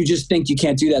 you just think you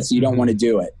can't do that, so you don't want to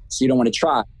do it. So you don't want to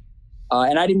try.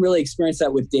 And I didn't really experience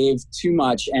that with Dave too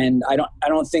much. And I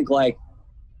don't think like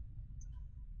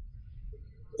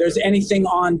there's anything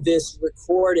on this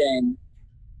recording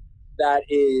that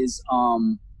is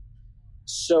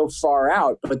so far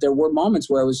out. But there were moments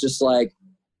where it was just like,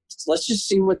 let's just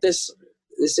see what this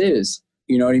is.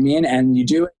 You know what I mean? And you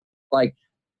do it like,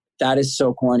 that is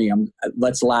so corny.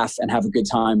 Let's laugh and have a good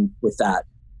time with that.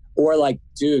 Or like,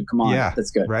 dude, come on,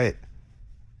 that's good. Right.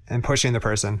 And pushing the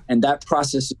person. And that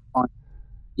process is on,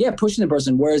 pushing the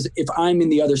person. Whereas if I'm in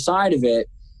the other side of it,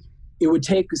 it would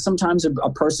take sometimes a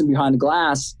person behind the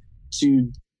glass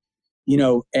to, you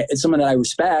know, someone that I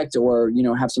respect or, you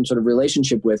know, have some sort of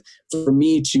relationship with, for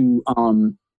me to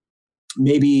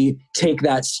maybe take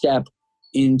that step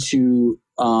into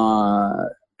out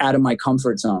of my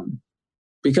comfort zone.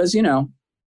 Because, you know,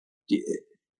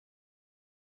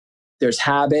 there's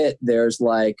habit, there's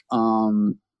like,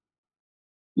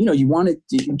 you know, you want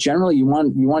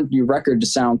your record to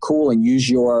sound cool and use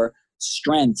your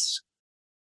strengths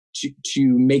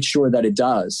to make sure that it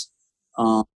does.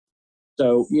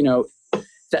 So, you know,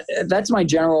 that's my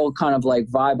general kind of like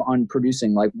vibe on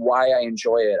producing, like why I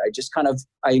enjoy it.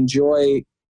 I enjoy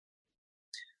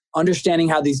understanding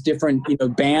how these different, you know,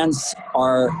 bands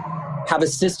have a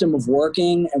system of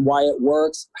working and why it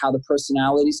works, how the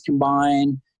personalities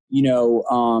combine, you know,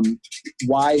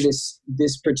 why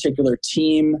this particular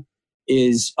team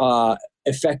is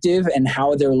effective and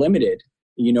how they're limited.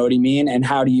 You know what I mean? And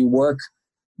how do you work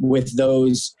with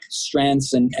those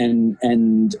strengths and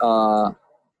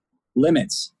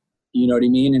limits? You know what I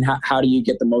mean? And how do you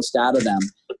get the most out of them?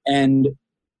 And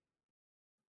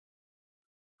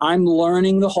I'm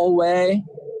learning the whole way,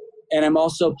 and I'm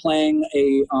also playing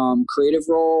a creative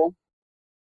role.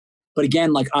 But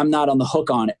again, like I'm not on the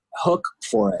hook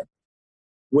for it,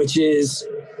 which is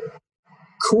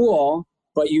cool.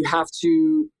 But you have to,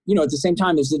 you know, at the same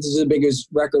time, this is the biggest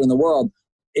record in the world.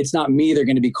 It's not me they're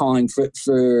going to be calling for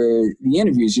the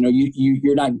interviews. You know,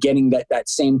 you're not getting that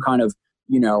same kind of,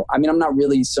 you know, I mean, I'm not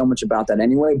really so much about that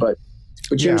anyway, but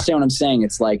you understand what I'm saying?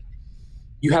 It's like,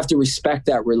 you have to respect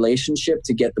that relationship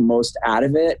to get the most out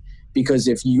of it, because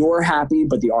if you're happy,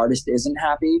 but the artist isn't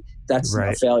happy, that's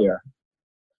a failure.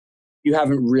 You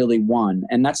haven't really won.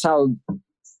 And that's how,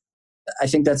 I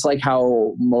think that's like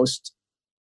how most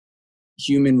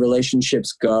human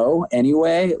relationships go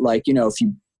anyway. Like, you know, if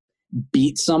you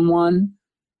beat someone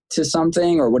to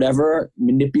something or whatever,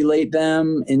 manipulate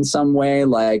them in some way,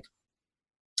 like,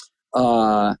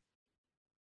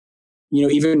 you know,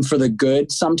 even for the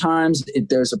good, sometimes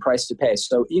there's a price to pay.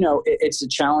 So, you know, it's a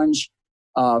challenge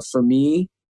for me.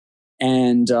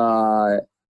 And,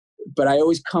 but I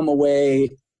always come away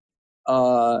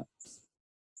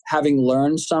having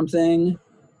learned something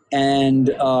and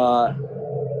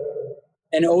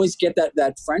always get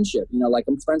that friendship, you know, like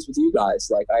I'm friends with you guys.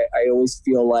 Like I always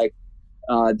feel like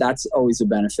that's always a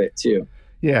benefit too.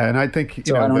 Yeah. And I think, you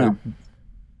so know, I don't know.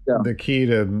 The key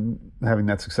to having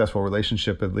that successful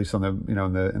relationship, at least on the, you know,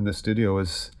 in the studio,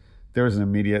 is there was an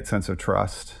immediate sense of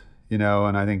trust, you know,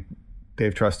 and I think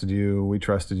Dave trusted you, we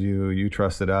trusted you, you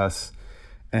trusted us.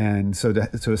 And so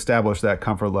to establish that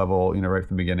comfort level, you know, right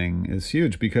from the beginning is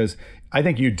huge, because I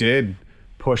think you did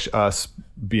push us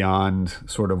beyond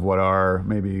sort of what our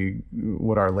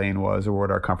lane was or what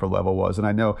our comfort level was. And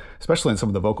I know, especially in some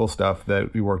of the vocal stuff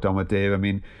that we worked on with Dave, I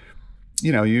mean,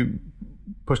 you know, you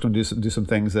pushed him to do some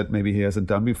things that maybe he hasn't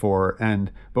done before,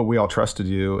 but we all trusted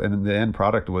you, and the end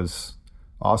product was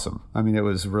awesome. I mean, it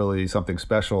was really something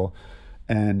special.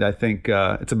 And I think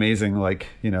it's amazing, like,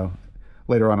 you know,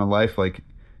 later on in life, like,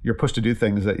 you're pushed to do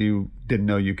things that you didn't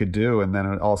know you could do, and then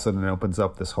all of a sudden it opens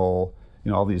up this whole,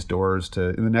 you know, all these doors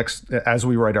to as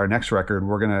we write our next record,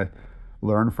 we're going to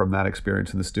learn from that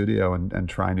experience in the studio and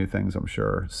try new things, I'm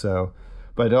sure. So,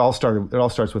 but it all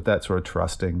starts with that sort of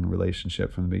trusting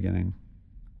relationship from the beginning.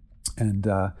 And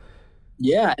and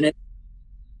it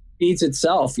feeds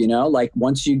itself, you know, like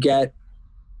once you get,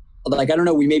 like, I don't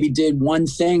know, we maybe did one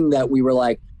thing that we were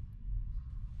like,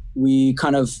 we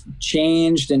kind of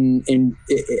changed and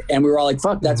we were all like,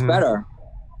 fuck, that's better.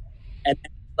 And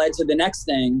that led to the next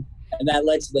thing, and that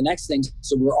led to the next thing.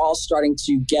 So we're all starting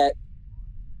to get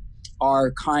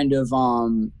our kind of,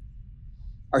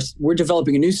 we're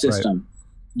developing a new system, right.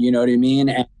 You know what I mean?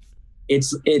 And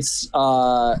it's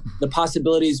the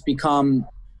possibilities become,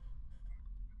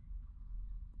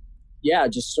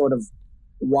 just sort of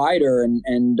wider and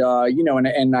you know,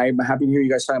 and I'm happy to hear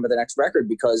you guys talking about the next record,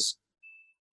 because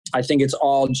I think it's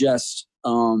all just,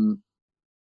 for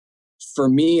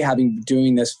me, having been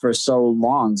doing this for so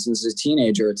long, since a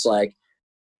teenager, it's like,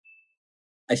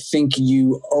 I think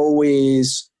you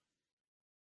always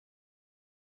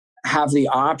have the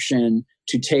option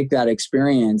to take that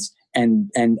experience and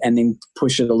then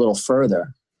push it a little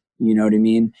further. You know what I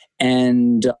mean?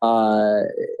 And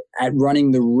at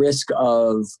running the risk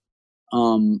of,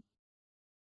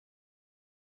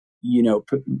 you know,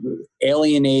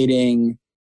 alienating,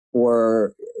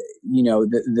 or, you know,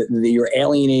 you're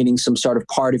alienating some sort of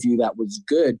part of you that was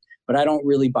good. But I don't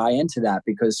really buy into that,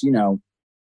 because, you know,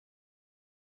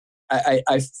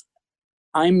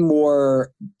 I'm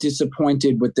more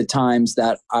disappointed with the times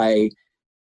that I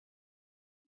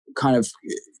kind of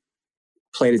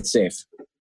played it safe,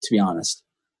 to be honest.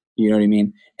 You know what I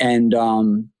mean? And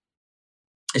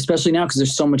especially now, because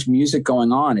there's so much music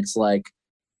going on, it's like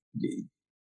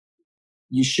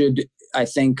you should, I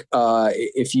think,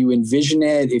 if you envision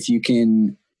it, if you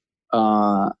can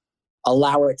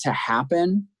allow it to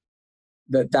happen,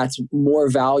 that's more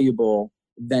valuable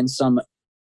than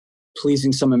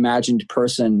pleasing some imagined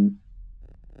person,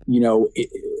 you know,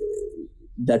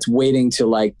 that's waiting to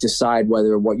like decide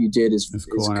whether what you did is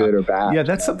good or bad. Yeah,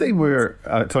 that's something Tony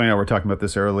and I were talking about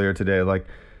this earlier today. Like,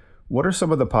 what are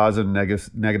some of the positive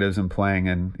negatives in playing?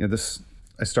 And this,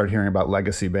 I started hearing about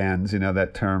legacy bands.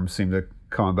 That term seemed to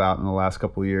come about in the last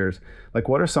couple of years. Like,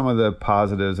 what are some of the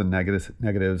positives and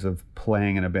negatives of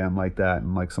playing in a band like that,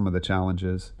 and like some of the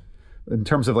challenges in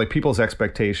terms of like people's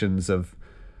expectations of?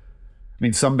 I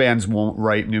mean, some bands won't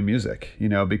write new music,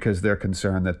 because they're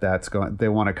concerned that they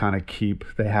want to kind of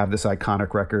they have this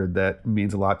iconic record that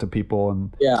means a lot to people,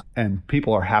 and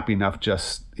people are happy enough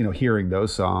just, hearing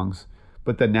those songs.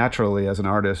 But then naturally, as an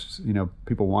artist,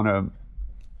 people want to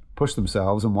push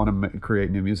themselves and want to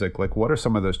create new music. Like, what are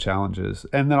some of those challenges?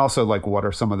 And then also, like, what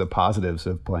are some of the positives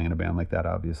of playing in a band like that,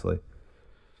 obviously?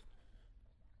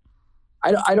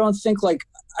 I don't think like,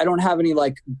 I don't have any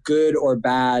like good or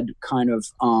bad kind of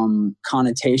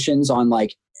connotations on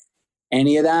like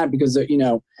any of that, because,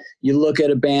 you look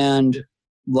at a band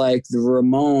like the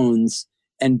Ramones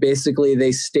and basically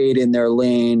they stayed in their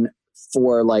lane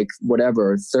for like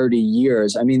whatever, 30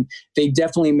 years. I mean, they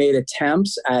definitely made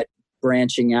attempts at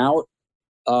branching out.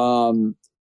 And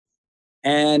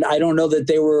I don't know that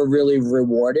they were really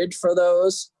rewarded for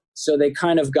those. So they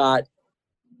kind of got,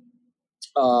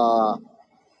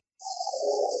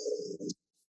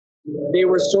 they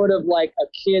were sort of like a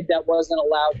kid that wasn't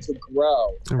allowed to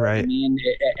grow. Right. I mean,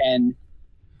 and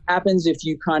happens if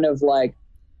you kind of like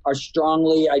are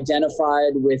strongly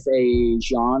identified with a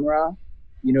genre.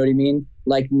 You know what I mean?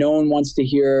 Like, no one wants to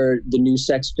hear the new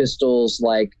Sex Pistols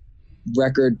like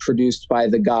record produced by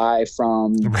the guy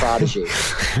from Prodigy.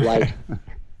 Just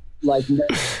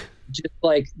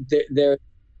like they're,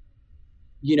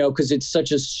 because it's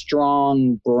such a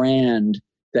strong brand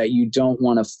that you don't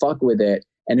want to fuck with it.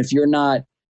 And if you're not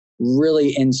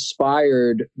really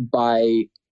inspired by,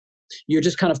 you're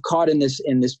just kind of caught in this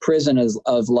prison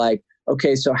of like,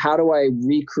 okay, so how do I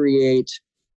recreate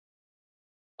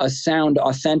a sound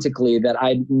authentically that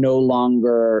I no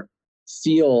longer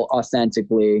feel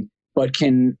authentically, but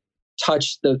can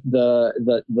touch the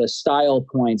style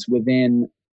points within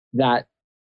that,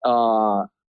 genre,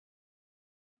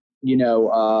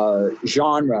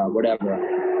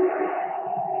 whatever.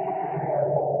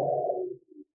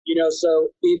 So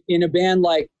in a band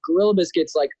like Gorilla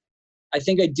Biscuits, like, I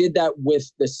think I did that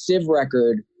with the Civ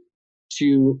record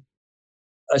to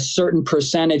a certain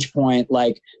percentage point,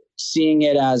 like seeing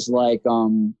it as like,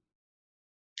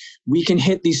 we can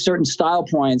hit these certain style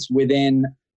points within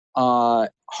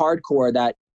hardcore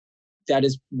that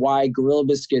is why Gorilla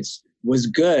Biscuits was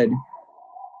good.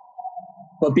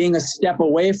 But being a step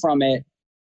away from it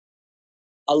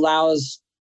allows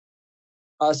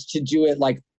us to do it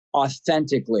like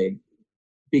authentically,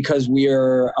 because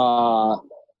we're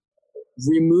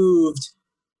removed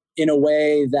in a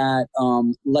way that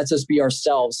lets us be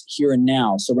ourselves here and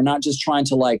now. So we're not just trying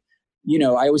to like, I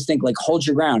always think like, hold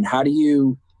your ground. How do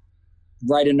you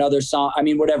write another song? I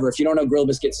mean, whatever. If you don't know Gorilla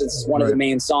Biscuits, this is one of the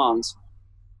main songs.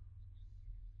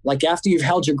 Like, after you've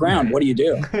held your ground, what do you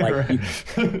do? Like, you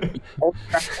hold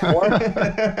your ground,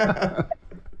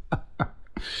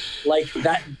 like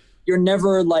that. You're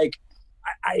never like,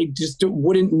 I just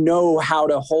wouldn't know how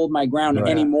to hold my ground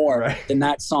anymore than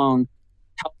that song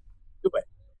helped do it.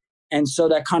 And so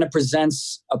that kind of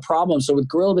presents a problem. So with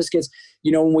Gorilla Biscuits,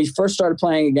 when we first started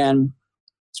playing again,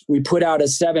 we put out a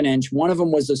 7-inch. One of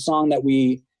them was a song that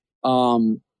we,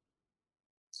 because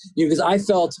I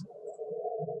felt,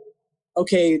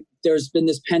 okay, there's been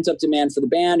this pent up demand for the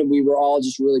band, and we were all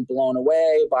just really blown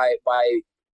away by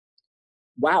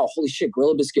wow, holy shit,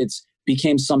 Gorilla Biscuits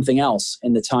became something else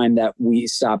in the time that we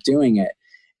stopped doing it.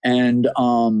 And,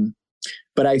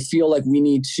 but I feel like we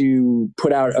need to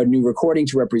put out a new recording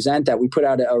to represent that. We put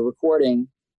out a recording,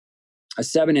 a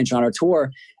 7-inch on our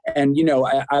tour. And,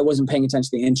 I wasn't paying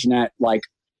attention to the internet. Like,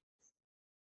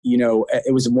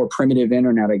 it was a more primitive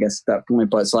internet, I guess, at that point.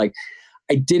 But it's like,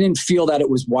 I didn't feel that it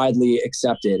was widely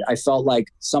accepted. I felt like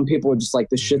some people were just like,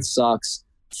 this shit sucks.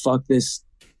 Fuck this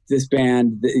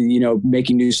band,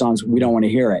 making new songs. We don't want to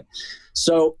hear it.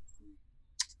 So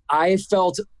I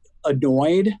felt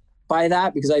annoyed by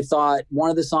that because I thought one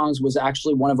of the songs was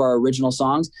actually one of our original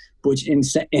songs, which in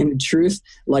truth,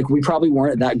 like we probably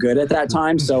weren't that good at that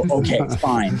time. So, okay,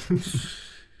 fine.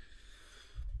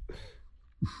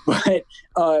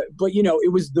 But you know,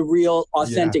 it was the real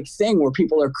authentic thing where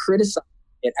people are criticizing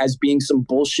it as being some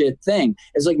bullshit thing.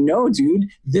 It's like, no, dude,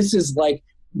 this is like,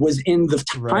 was in the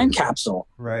time capsule,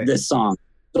 this song.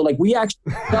 So like we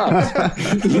actually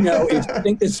sucked. You know, if you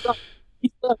think this stuff,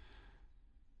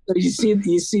 so you see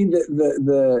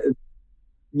the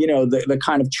you know, the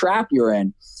kind of trap you're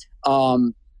in.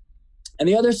 And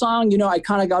the other song, you know, I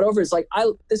kind of got over. It's like,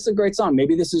 this is a great song.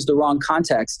 Maybe this is the wrong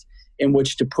context in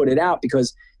which to put it out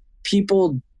because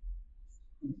people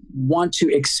want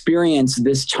to experience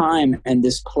this time and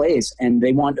this place, and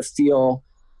they want to feel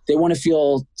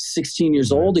 16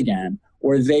 years old again,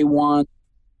 or they want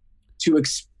to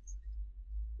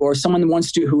or someone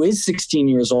who is 16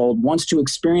 years old wants to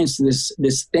experience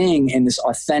this thing in this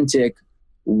authentic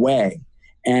way.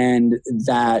 And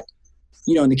that,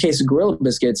 you know, in the case of Gorilla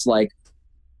Biscuits, like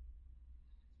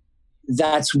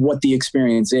that's what the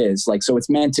experience is like. So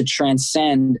it's meant to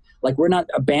transcend, like we're not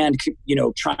a band, you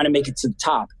know, trying to make it to the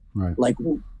top. Right. Like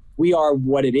we are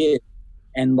what it is.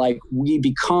 And like we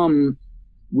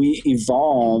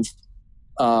evolve,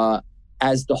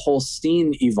 as the whole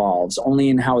scene evolves, only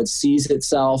in how it sees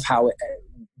itself,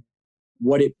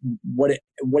 what it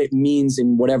means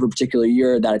in whatever particular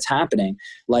year that it's happening.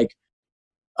 Like,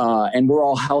 and we're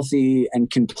all healthy and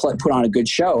can put on a good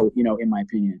show, you know, in my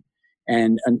opinion.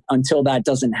 And until that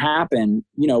doesn't happen,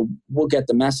 you know, we'll get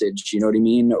the message, you know what I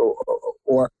mean?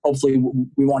 Or hopefully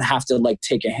we won't have to like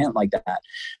take a hint like that.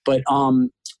 But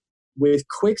with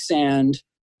Quicksand,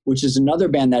 which is another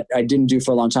band that I didn't do for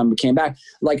a long time but came back,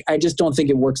 like I just don't think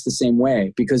it works the same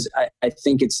way because I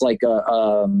think it's like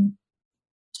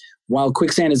while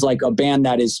Quicksand is like a band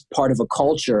that is part of a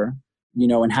culture, you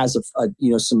know, and has a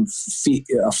you know,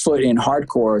 a foot in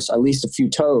hardcore, so at least a few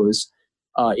toes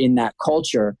in that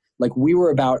culture. Like we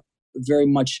were about very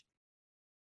much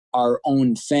our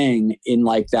own thing in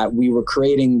like that we were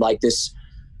creating like this,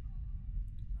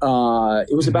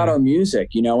 it was about our music,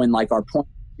 you know, and like our point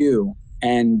of view.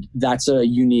 And that's a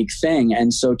unique thing.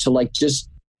 And so to like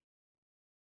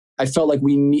I felt like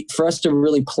for us to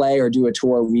really play or do a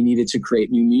tour, we needed to create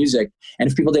new music. And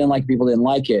if people didn't like it, people didn't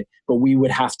like it. But we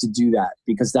would have to do that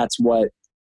because that's what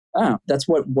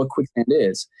Quicksand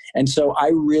is. And so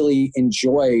I really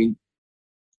enjoy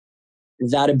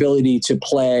that ability to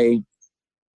play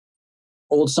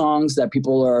old songs that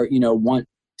people are, you know, want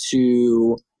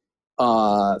to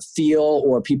feel,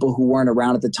 or people who weren't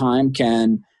around at the time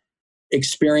can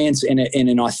experience in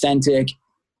an authentic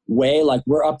way. Like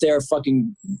we're up there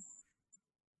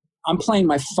I'm playing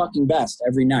my fucking best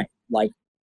every night. Like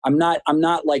I'm not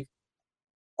like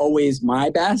always my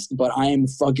best, but I am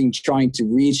fucking trying to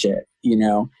reach it, you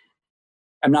know.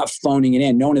 I'm not phoning it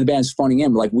in. No one in the band is phoning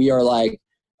in. Like we are like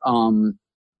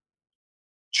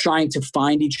trying to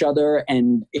find each other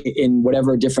and in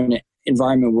whatever different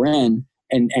environment we're in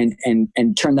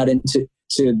and turn that into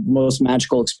the most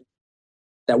magical experience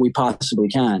that we possibly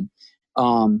can.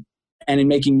 And in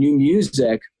making new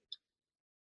music,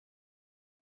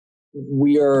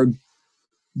 we're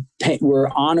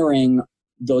honoring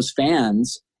those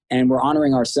fans and we're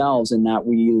honoring ourselves in that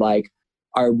we like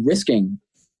are risking,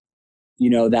 you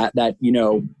know, that, you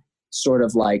know, sort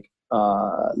of like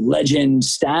legend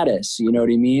status, you know what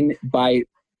I mean? By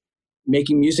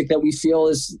making music that we feel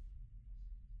is,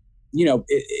 you know,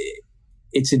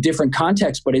 it's a different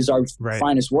context, but is our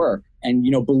finest work. And,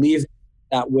 you know, believe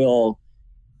that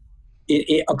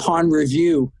upon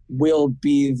review will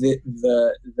be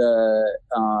the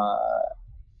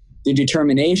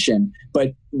determination.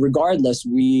 But regardless,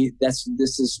 this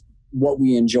is what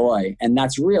we enjoy, and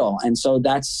that's real. And so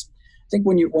that's, I think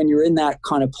when you're in that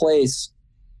kind of place,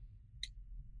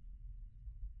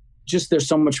 just there's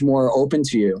so much more open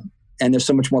to you, and there's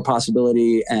so much more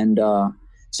possibility. And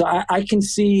so I can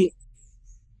see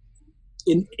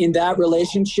in that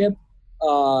relationship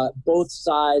both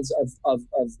sides of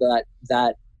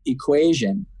that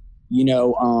equation. You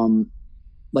know,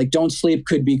 like Don't Sleep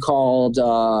could be called,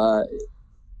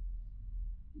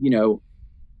 you know,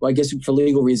 well, I guess for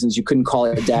legal reasons you couldn't call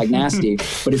it Dag Nasty,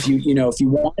 but if you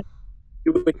wanted,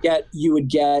 you would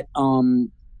get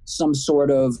some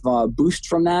sort of boost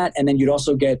from that, and then you'd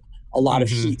also get a lot of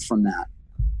heat from that.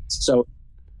 So,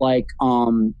 like,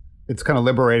 it's kind of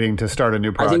liberating to start a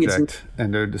new project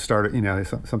and to start, you know,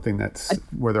 something that's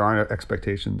where there aren't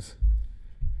expectations.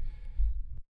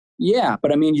 Yeah,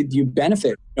 but I mean, you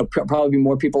benefit. You know, probably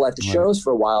more people at the shows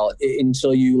for a while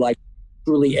until you like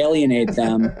truly alienate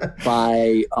them by.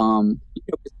 You know,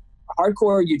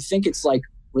 hardcore, you'd think it's like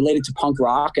related to punk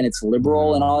rock and it's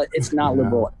liberal and all. It's not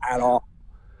liberal at all.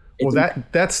 Well,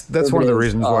 that's one of the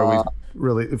reasons why we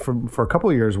really, for a couple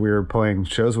of years, we were playing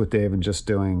shows with Dave and just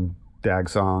doing Dag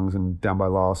songs and Down by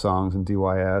Law songs and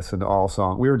DYS and all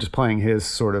songs. We were just playing his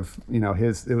sort of,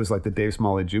 it was like the Dave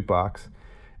Smalley jukebox.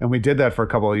 And we did that for a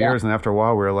couple of years. And after a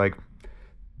while, we were like,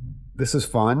 this is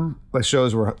fun. The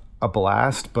shows were a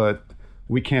blast, but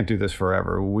we can't do this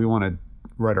forever. We want to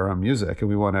write our own music and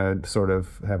we want to sort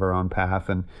of have our own path.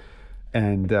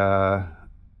 And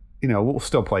we'll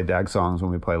still play Dag songs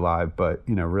when we play live, but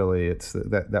really it's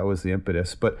that was the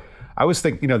impetus. But I was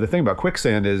thinking, the thing about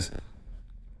Quicksand is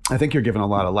I think you're given a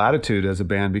lot of latitude as a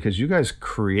band because you guys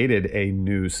created a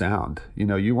new sound.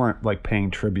 You weren't like paying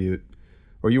tribute,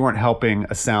 or you weren't helping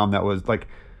a sound that was like,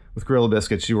 with Gorilla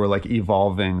Biscuits, you were like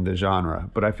evolving the genre.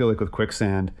 But I feel like with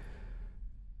Quicksand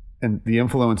and the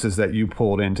influences that you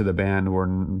pulled into the band were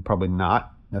probably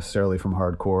not necessarily from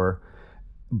hardcore,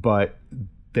 but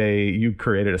you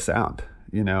created a sound,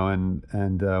 and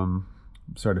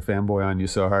sorry to fanboy on you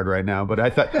so hard right now, but I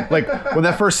thought like when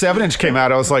that first 7-inch came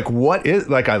out, I was like, what is,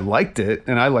 like, I liked it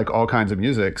and I like all kinds of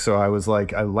music. So I was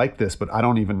like, I like this, but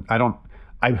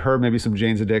I've heard maybe some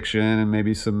Jane's Addiction and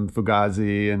maybe some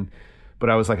Fugazi but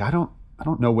I was like, I don't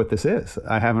know what this is.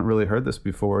 I haven't really heard this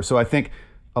before. So I think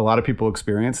a lot of people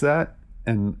experience that.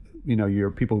 And,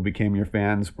 your people who became your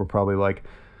fans were probably like,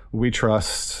 we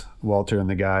trust Walter and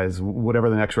the guys, whatever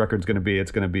the next record's going to be,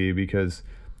 it's going to be because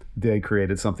they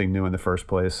created something new in the first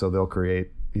place. So they'll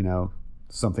create,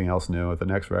 something else new with the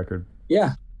next record.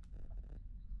 Yeah.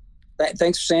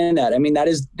 Thanks for saying that. I mean, that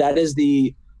is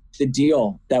the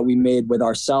deal that we made with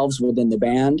ourselves within the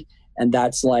band. And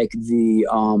that's like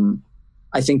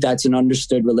I think that's an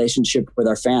understood relationship with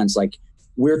our fans. Like,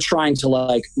 we're trying to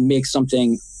like make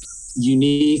something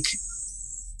unique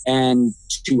and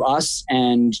to us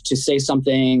and to say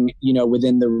something,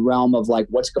 within the realm of like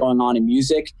what's going on in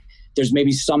music. There's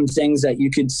maybe some things that you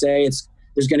could say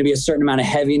there's going to be a certain amount of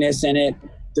heaviness in it.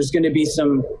 There's going to be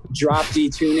some drop D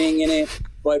tuning in it,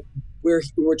 but we're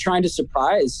trying to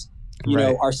surprise,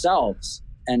 ourselves.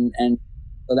 And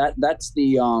so that's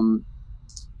the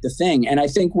thing. And I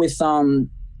think with,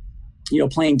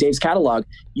 playing Dave's catalog,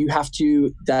 you have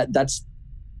to, that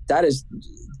is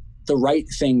the right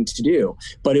thing to do,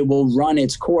 but it will run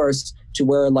its course to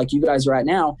where, like you guys are at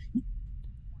now,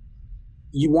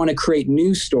 you want to create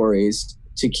new stories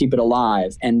to keep it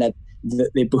alive. And that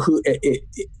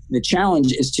the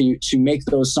challenge is to make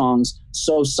those songs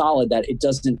so solid that it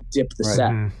doesn't dip the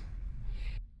set,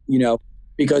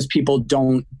 because people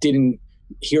didn't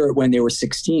hear it when they were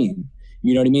 16.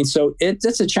 You know what I mean? So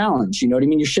that's a challenge. You know what I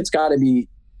mean? Your shit's got to be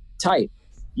tight,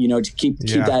 to keep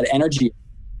that energy.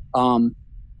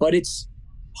 But it's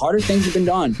harder things have been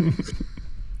done.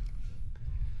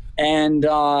 and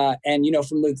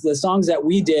from the songs that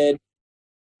we did,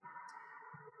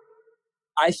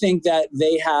 I think that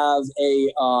they have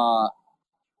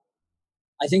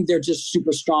I think they're just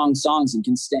super strong songs and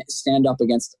can stand up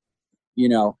against,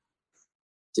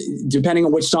 depending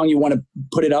on which song you want to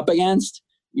put it up against,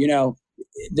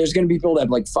 there's going to be people that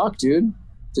are like, fuck, dude,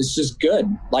 this is just good.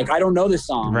 Like, I don't know this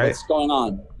song. Right. What's going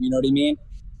on? You know what I mean?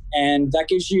 And that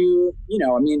gives you,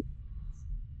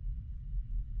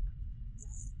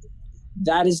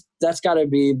 that's got to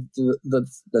be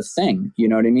the thing. You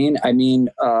know what I mean? I mean,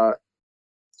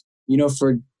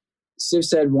 for Civ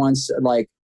said once, like,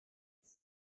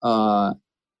 Minor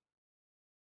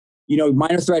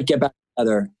Threat get back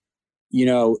together.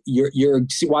 You're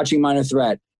watching Minor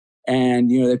Threat, and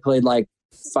they played like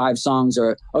 5 songs,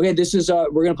 or okay, this is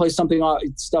we're gonna play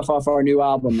stuff off our new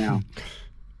album now.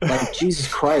 Like, Jesus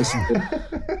Christ.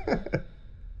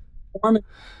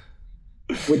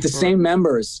 With the same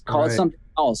members, call it something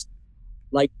else.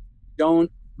 Like,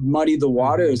 don't muddy the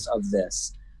waters of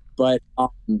this. But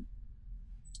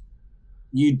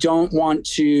you don't want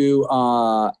to,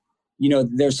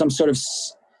 there's some sort of,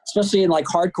 especially in like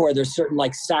hardcore, there's certain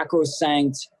like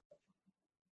sacrosanct,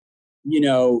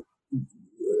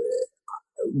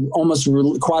 almost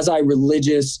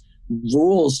quasi-religious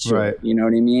rules to it, you know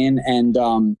what I mean? And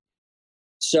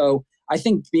so I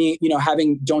think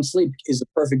having Don't Sleep is a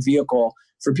perfect vehicle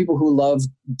for people who love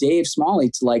Dave Smalley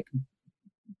to like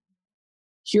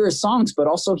hear his songs, but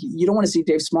also you don't want to see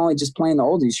Dave Smalley just playing the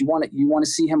oldies. You want to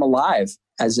see him alive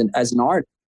as an artist,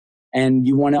 and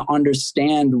you want to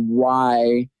understand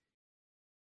why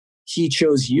he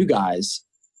chose you guys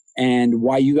and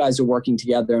why you guys are working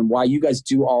together and why you guys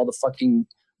do all the fucking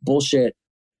bullshit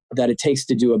that it takes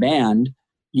to do a band.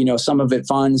 Some of it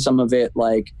fun, some of it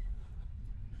like,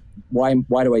 why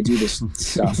do I do this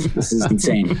stuff? This is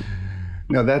insane.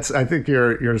 No, I think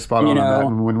you're spot on that.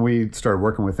 And when we started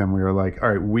working with him, we were like,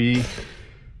 all right, we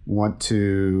want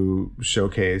to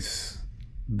showcase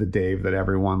the Dave that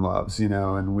everyone loves,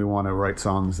 and we want to write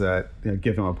songs that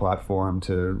give him a platform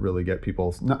to really get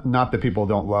people, not that people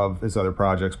don't love his other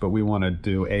projects, but we want to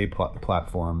do a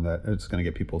platform that it's going to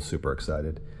get people super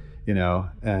excited,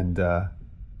 and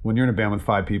when you're in a band with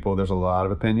 5 people, there's a lot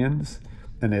of opinions,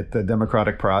 and the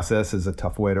democratic process is a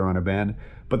tough way to run a band.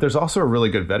 But there's also a really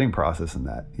good vetting process in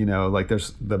that, like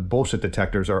there's the bullshit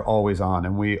detectors are always on,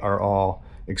 and we are all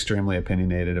extremely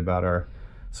opinionated about our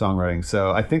songwriting.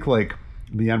 So I think like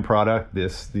the end product,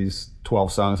 these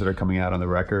 12 songs that are coming out on the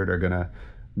record are gonna,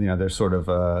 there's sort of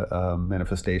a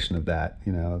manifestation of that,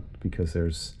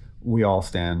 because we all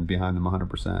stand behind them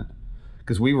 100%.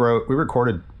 Because we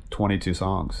recorded 22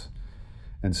 songs,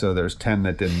 and so there's 10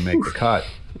 that didn't make the cut,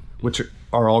 which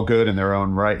are all good in their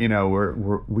own right.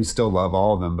 We still love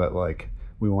all of them, but like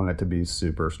we want it to be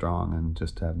super strong and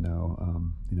just have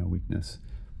no weakness.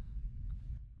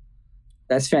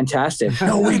 That's fantastic.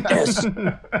 No weakness.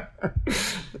 There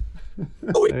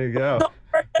you go.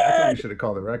 I think you should have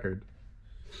called the record.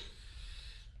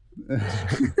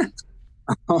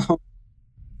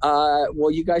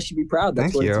 Well, you guys should be proud.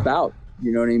 That's what it's about.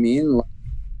 You know what I mean?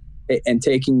 And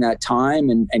taking that time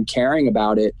and caring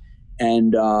about it,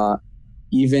 and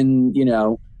even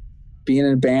being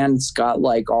in a band's got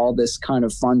like all this kind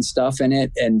of fun stuff in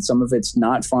it, and some of it's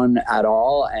not fun at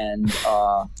all, and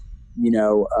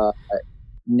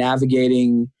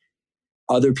navigating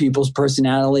other people's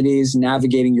personalities,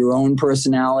 navigating your own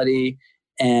personality,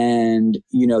 and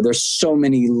there's so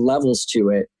many levels to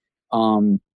it,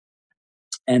 and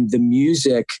the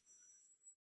music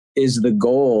is the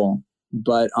goal,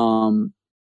 but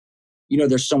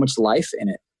there's so much life in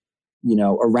it,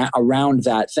 around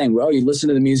that thing. Well, you listen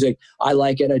to the music, I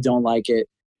like it, I don't like it,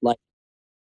 like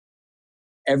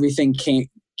everything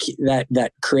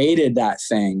that created that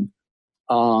thing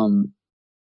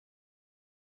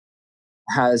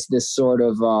has this sort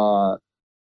of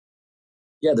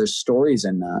there's stories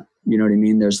in that, you know what I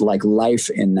mean? There's like life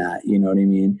in that, you know what I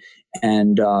mean?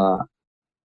 And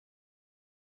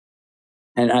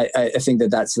I think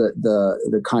that's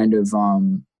the kind of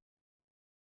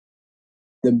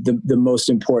the most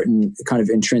important kind of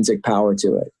intrinsic power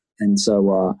to it. And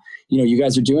so you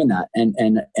guys are doing that, and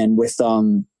with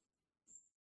and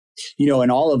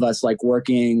all of us like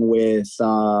working with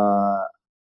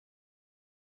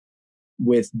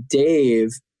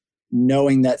Dave,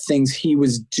 knowing that things he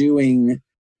was doing,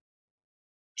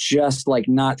 just like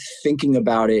not thinking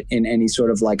about it in any sort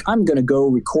of like, I'm going to go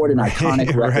record an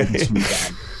iconic record this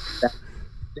weekend.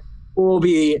 We'll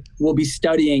be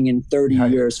studying in 30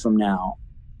 years from now.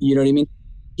 You know what I mean?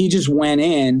 He just went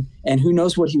in, and who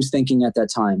knows what he was thinking at that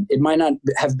time. It might not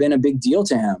have been a big deal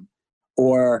to him,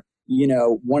 or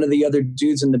one of the other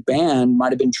dudes in the band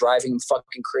might have been driving him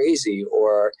fucking crazy,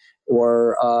 or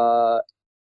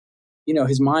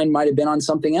his mind might have been on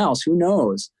something else. Who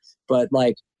knows? But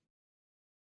like,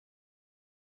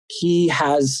 he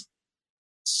has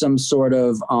some sort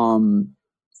of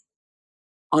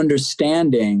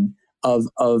understanding of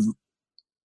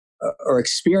or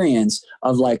experience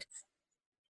of like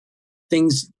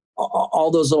things, all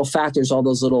those little factors, all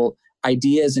those little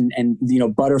ideas, and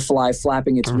butterfly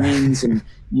flapping its wings, and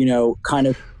kind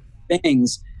of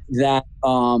things that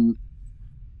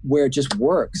where it just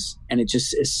works, and it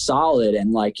just is solid.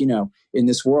 And like, in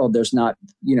this world, there's not,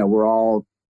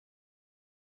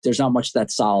 there's not much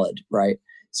that's solid, right?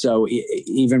 So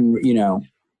even,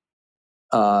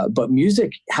 but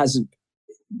music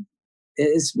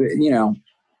is,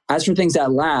 as for things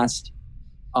that last,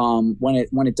 when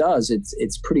it does,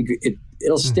 it's pretty good.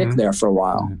 It'll stick there for a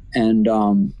while. And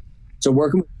so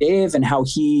working with Dave, and how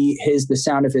the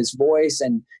sound of his voice,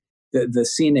 and the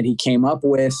scene that he came up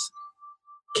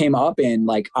in,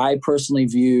 like, I personally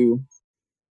view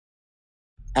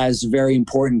as very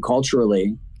important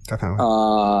culturally. Definitely.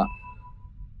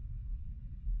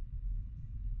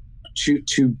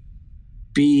 To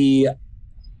be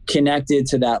connected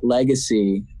to that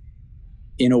legacy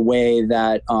in a way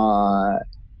that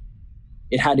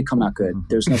it had to come out good.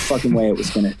 There's no fucking way it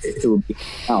would be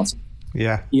else.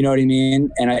 Yeah. You know what I mean?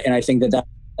 And I think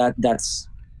that's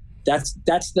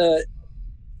the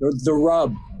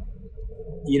rub.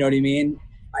 You know what I mean?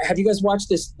 Have you guys watched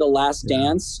The Last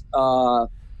Dance? The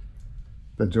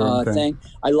Jordan thing.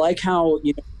 I like how,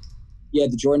 the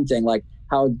Jordan thing, like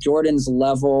how Jordan's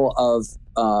level of,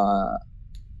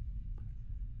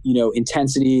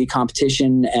 intensity,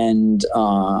 competition, and,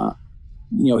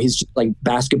 his just like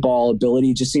basketball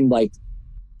ability just seemed like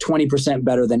 20%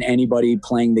 better than anybody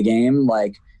playing the game.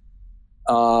 Like,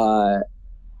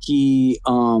 he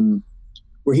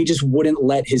just wouldn't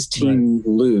let his team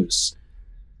lose.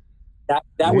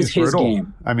 That was his brutal.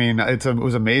 game. I mean, it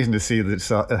was amazing to see this,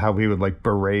 how he would like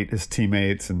berate his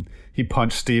teammates, and he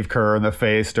punched Steve Kerr in the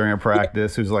face during a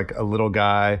practice, who's like a little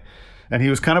guy, and he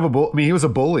was kind of he was a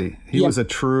bully. He was a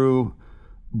true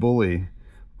bully,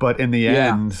 but in the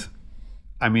end,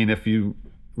 I mean, if you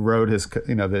rode his,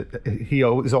 that he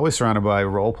was always surrounded by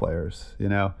role players,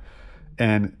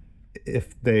 and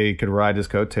if they could ride his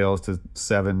coattails to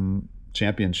 7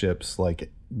 championships,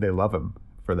 like, they love him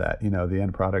for that. The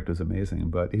end product was amazing,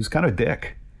 but he was kind of a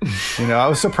dick. I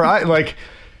was surprised. Like,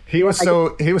 he was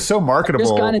so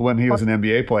marketable when he was an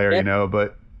NBA player,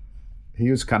 but he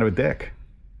was kind of a dick.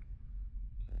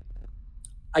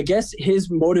 I guess his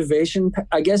motivation,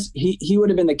 he would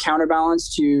have been the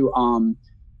counterbalance to what's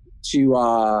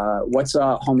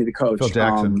homie, the coach? Phil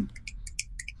Jackson.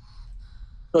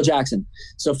 Phil Jackson.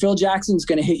 So Phil Jackson's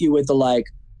going to hit you with the, like,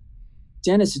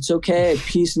 Dennis, it's okay,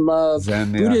 peace and love,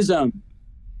 Zen, Buddhism,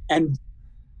 and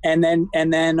then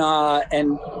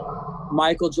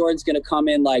Michael Jordan's going to come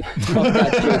in like, fuck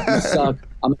that shit, you suck.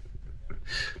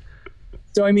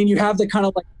 So I mean, you have the kind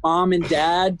of like mom and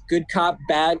dad, good cop,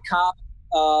 bad cop,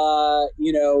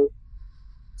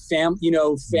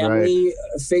 family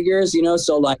figures,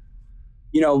 so like,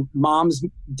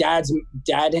 dad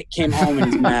came home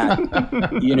and he's mad,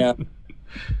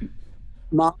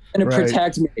 Mom's gonna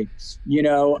protect me,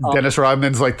 Dennis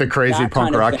Rodman's like the crazy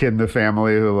punk rock kid in the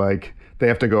family who, like, they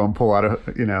have to go and pull out of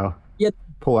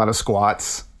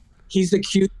squats. He's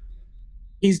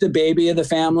the baby of the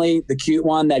family, the cute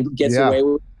one that gets away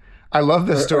with. I love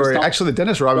this story. Actually, the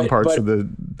Dennis Rodman parts of the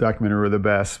documentary were the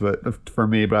best, but for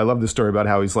me, I love the story about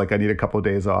how he's like, I need a couple of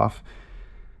days off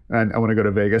and I want to go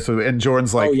to Vegas. And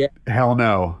Jordan's like, hell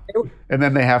no. And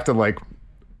then they have to,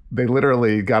 they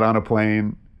literally got on a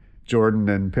plane. Jordan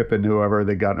and Pippen, whoever,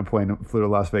 they got in a plane and flew to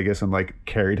Las Vegas and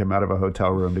carried him out of a hotel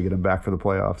room to get him back for the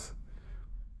playoffs.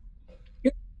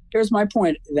 Here's my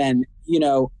point then,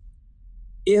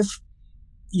 if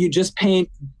you just paint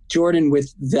Jordan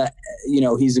with the,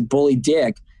 he's a bully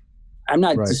dick, I'm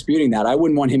not disputing that. I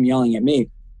wouldn't want him yelling at me,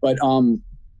 but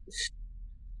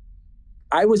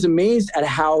I was amazed at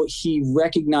how he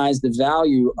recognized the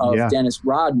value of Dennis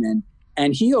Rodman,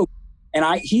 and he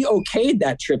okayed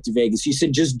that trip to Vegas. He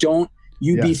said, just don't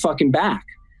be fucking back.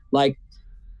 Like,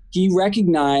 he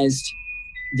recognized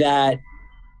that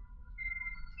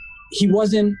he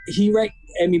wasn't,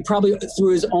 probably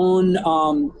through his own,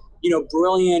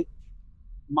 brilliant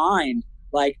mind,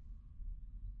 like,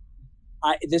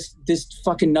 this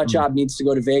fucking nut job needs to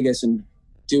go to Vegas and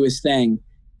do his thing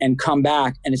and come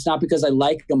back. And it's not because I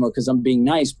like him or because I'm being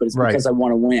nice, but it's because I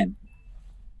want to win.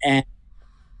 And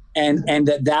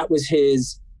that was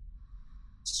his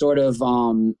sort of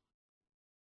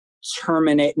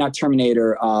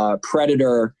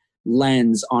predator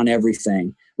lens on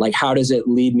everything. Like, how does it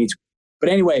lead me to? But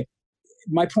anyway,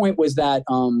 my point was that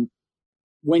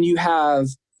when you have,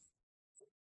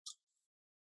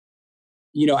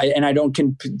 and I don't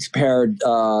compare.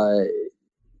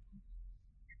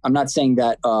 I'm not saying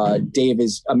that Dave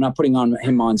is. I'm not putting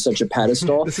him on such a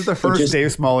pedestal. This is the first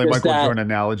Dave Smalley Michael Jordan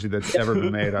analogy that's ever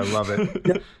been made. I love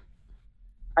it.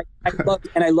 I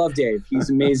love Dave. He's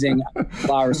amazing. A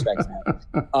lot of respect to him.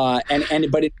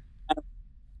 But it's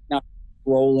not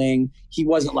rolling. He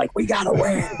wasn't like, we gotta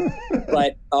win.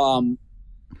 But for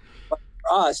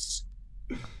us,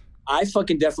 I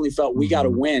fucking definitely felt we gotta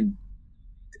win.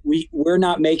 We're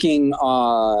not making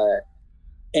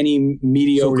any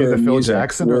mediocre. So were you the Phil music.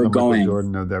 Jackson or the Michael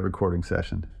Jordan of that recording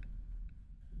session?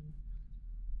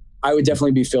 I would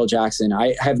definitely be Phil Jackson.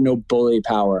 I have no bully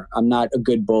power. I'm not a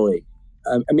good bully.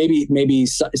 Maybe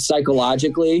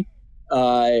psychologically,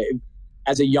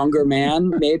 as a younger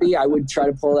man, maybe I would try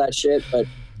to pull that shit, but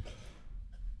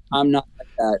I'm not like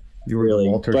that. You were really.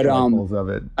 The Walter but Shackles of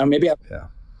it.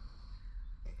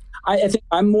 I think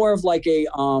I'm more of like a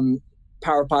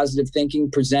power positive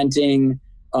thinking, presenting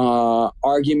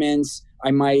arguments. I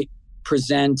might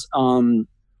present I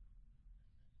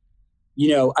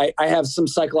have some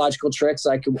psychological tricks.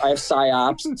 I have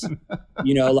psyops,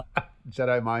 like,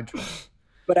 Jedi mind tricks.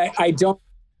 But I don't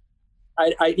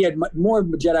more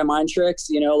Jedi mind tricks,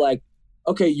 like,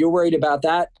 okay, you're worried about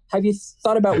that. Have you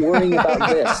thought about worrying about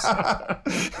this?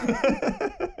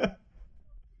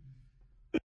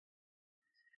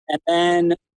 And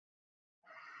then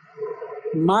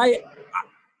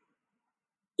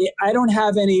I don't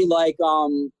have any but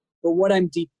what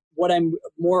I'm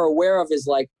more aware of is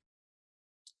like,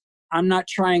 I'm not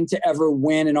trying to ever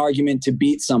win an argument to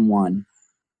beat someone.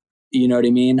 You know what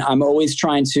I mean? I'm always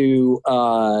trying to,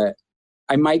 I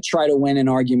might try to win an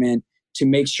argument to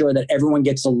make sure that everyone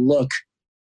gets a look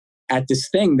at this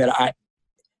thing that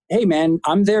hey man,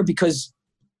 I'm there because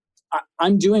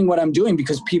I'm doing what I'm doing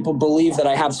because people believe that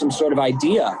I have some sort of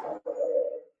idea,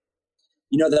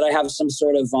 that I have some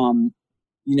sort of,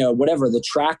 whatever, the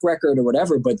track record or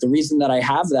whatever. But the reason that I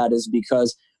have that is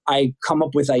because I come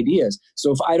up with ideas.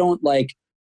 So if I don't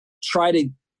try to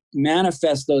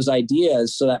manifest those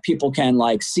ideas so that people can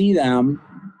see them,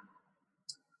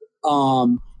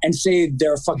 and say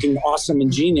they're fucking awesome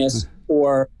and genius,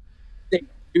 or they,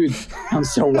 dude, I'm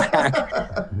so whack.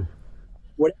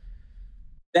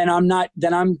 Then I'm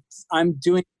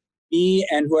doing me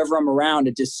and whoever I'm around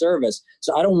a disservice.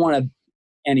 So I don't want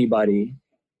anybody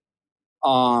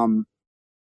in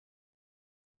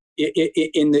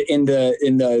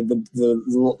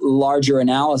the larger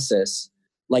analysis.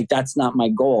 That's not my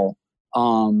goal.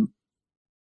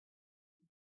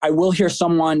 I will hear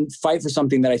someone fight for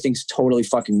something that I think is totally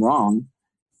fucking wrong.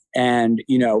 And,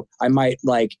 I might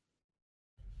make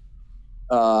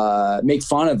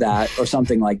fun of that or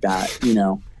something like that,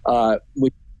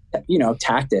 with,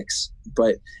 tactics.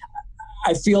 But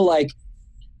I feel like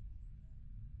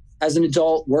as an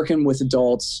adult working with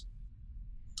adults,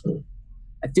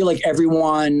 I feel like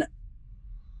everyone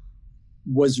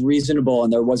was reasonable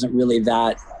and there wasn't really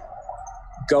that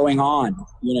going on,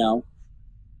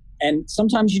 and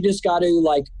sometimes you just got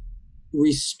to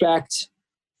respect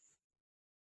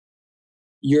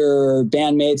your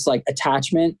bandmates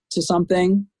attachment to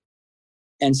something,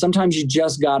 and sometimes you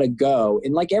just got to go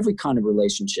in every kind of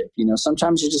relationship.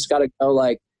 Sometimes you just got to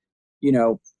go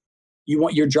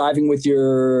you're driving with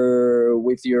your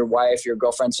wife, your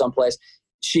girlfriend someplace,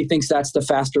 she thinks that's the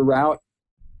faster route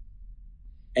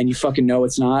and you fucking know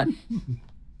it's not,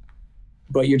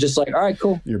 but you're just all right,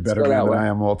 cool, you're better man than I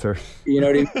am, Walter. You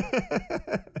know what I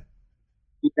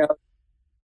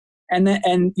mean?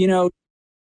 And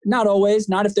not always,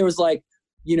 not if there was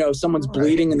someone's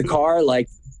bleeding in the car,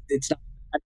 it's not,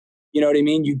 you know what I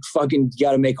mean? You fucking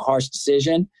got to make a harsh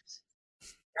decision.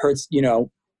 Hurts,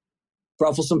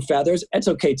 ruffle some feathers. It's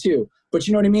okay too. But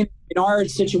you know what I mean? In our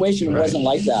situation, it wasn't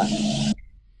like that.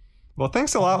 Well,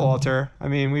 thanks a lot, Walter. I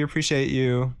mean, we appreciate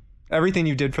you, everything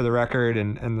you did for the record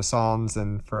and the songs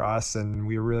and for us. And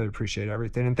we really appreciate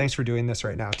everything. And thanks for doing this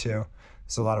right now too.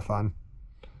 It's a lot of fun.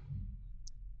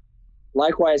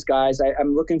 Likewise, guys,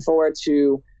 I'm looking forward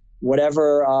to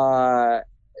whatever,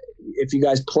 if you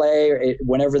guys play,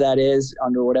 whenever that is,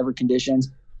 under whatever conditions,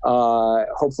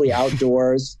 hopefully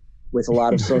outdoors with a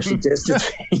lot of social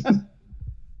distancing.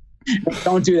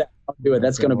 Don't do that. Don't do it.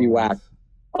 That's going to be whack.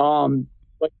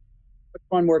 But it's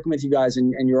fun working with you guys,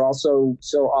 and you're also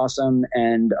so awesome.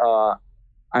 And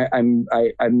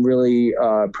I'm really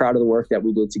proud of the work that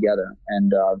we did together,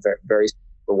 and very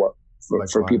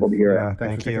for people to hear it.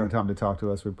 Thanks for taking the time to talk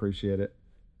to us. We appreciate it.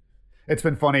 It's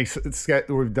been funny.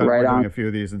 We're doing a few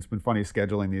of these, and it's been funny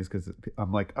scheduling these because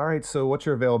I'm all right, so what's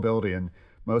your availability? And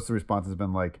most of the response has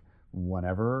been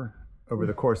whenever, over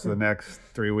the course of the next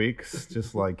 3 weeks,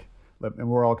 just and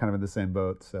we're all kind of in the same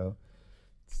boat. So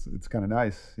it's kind of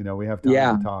nice. We have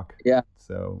time to talk. Yeah.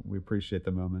 So we appreciate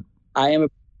the moment. I am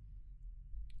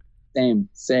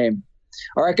same.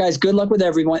 All right, guys. Good luck with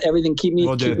everything. Keep me.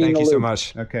 Thank you so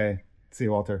much. Okay. See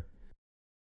you, Walter.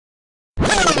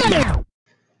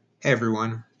 Hey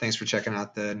everyone, thanks for checking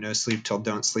out the No Sleep Till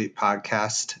Don't Sleep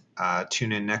podcast.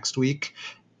 Tune in next week.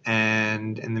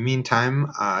 And in the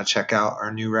meantime, check out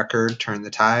our new record, Turn the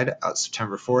Tide, out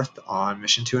September 4th on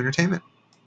Mission 2 Entertainment.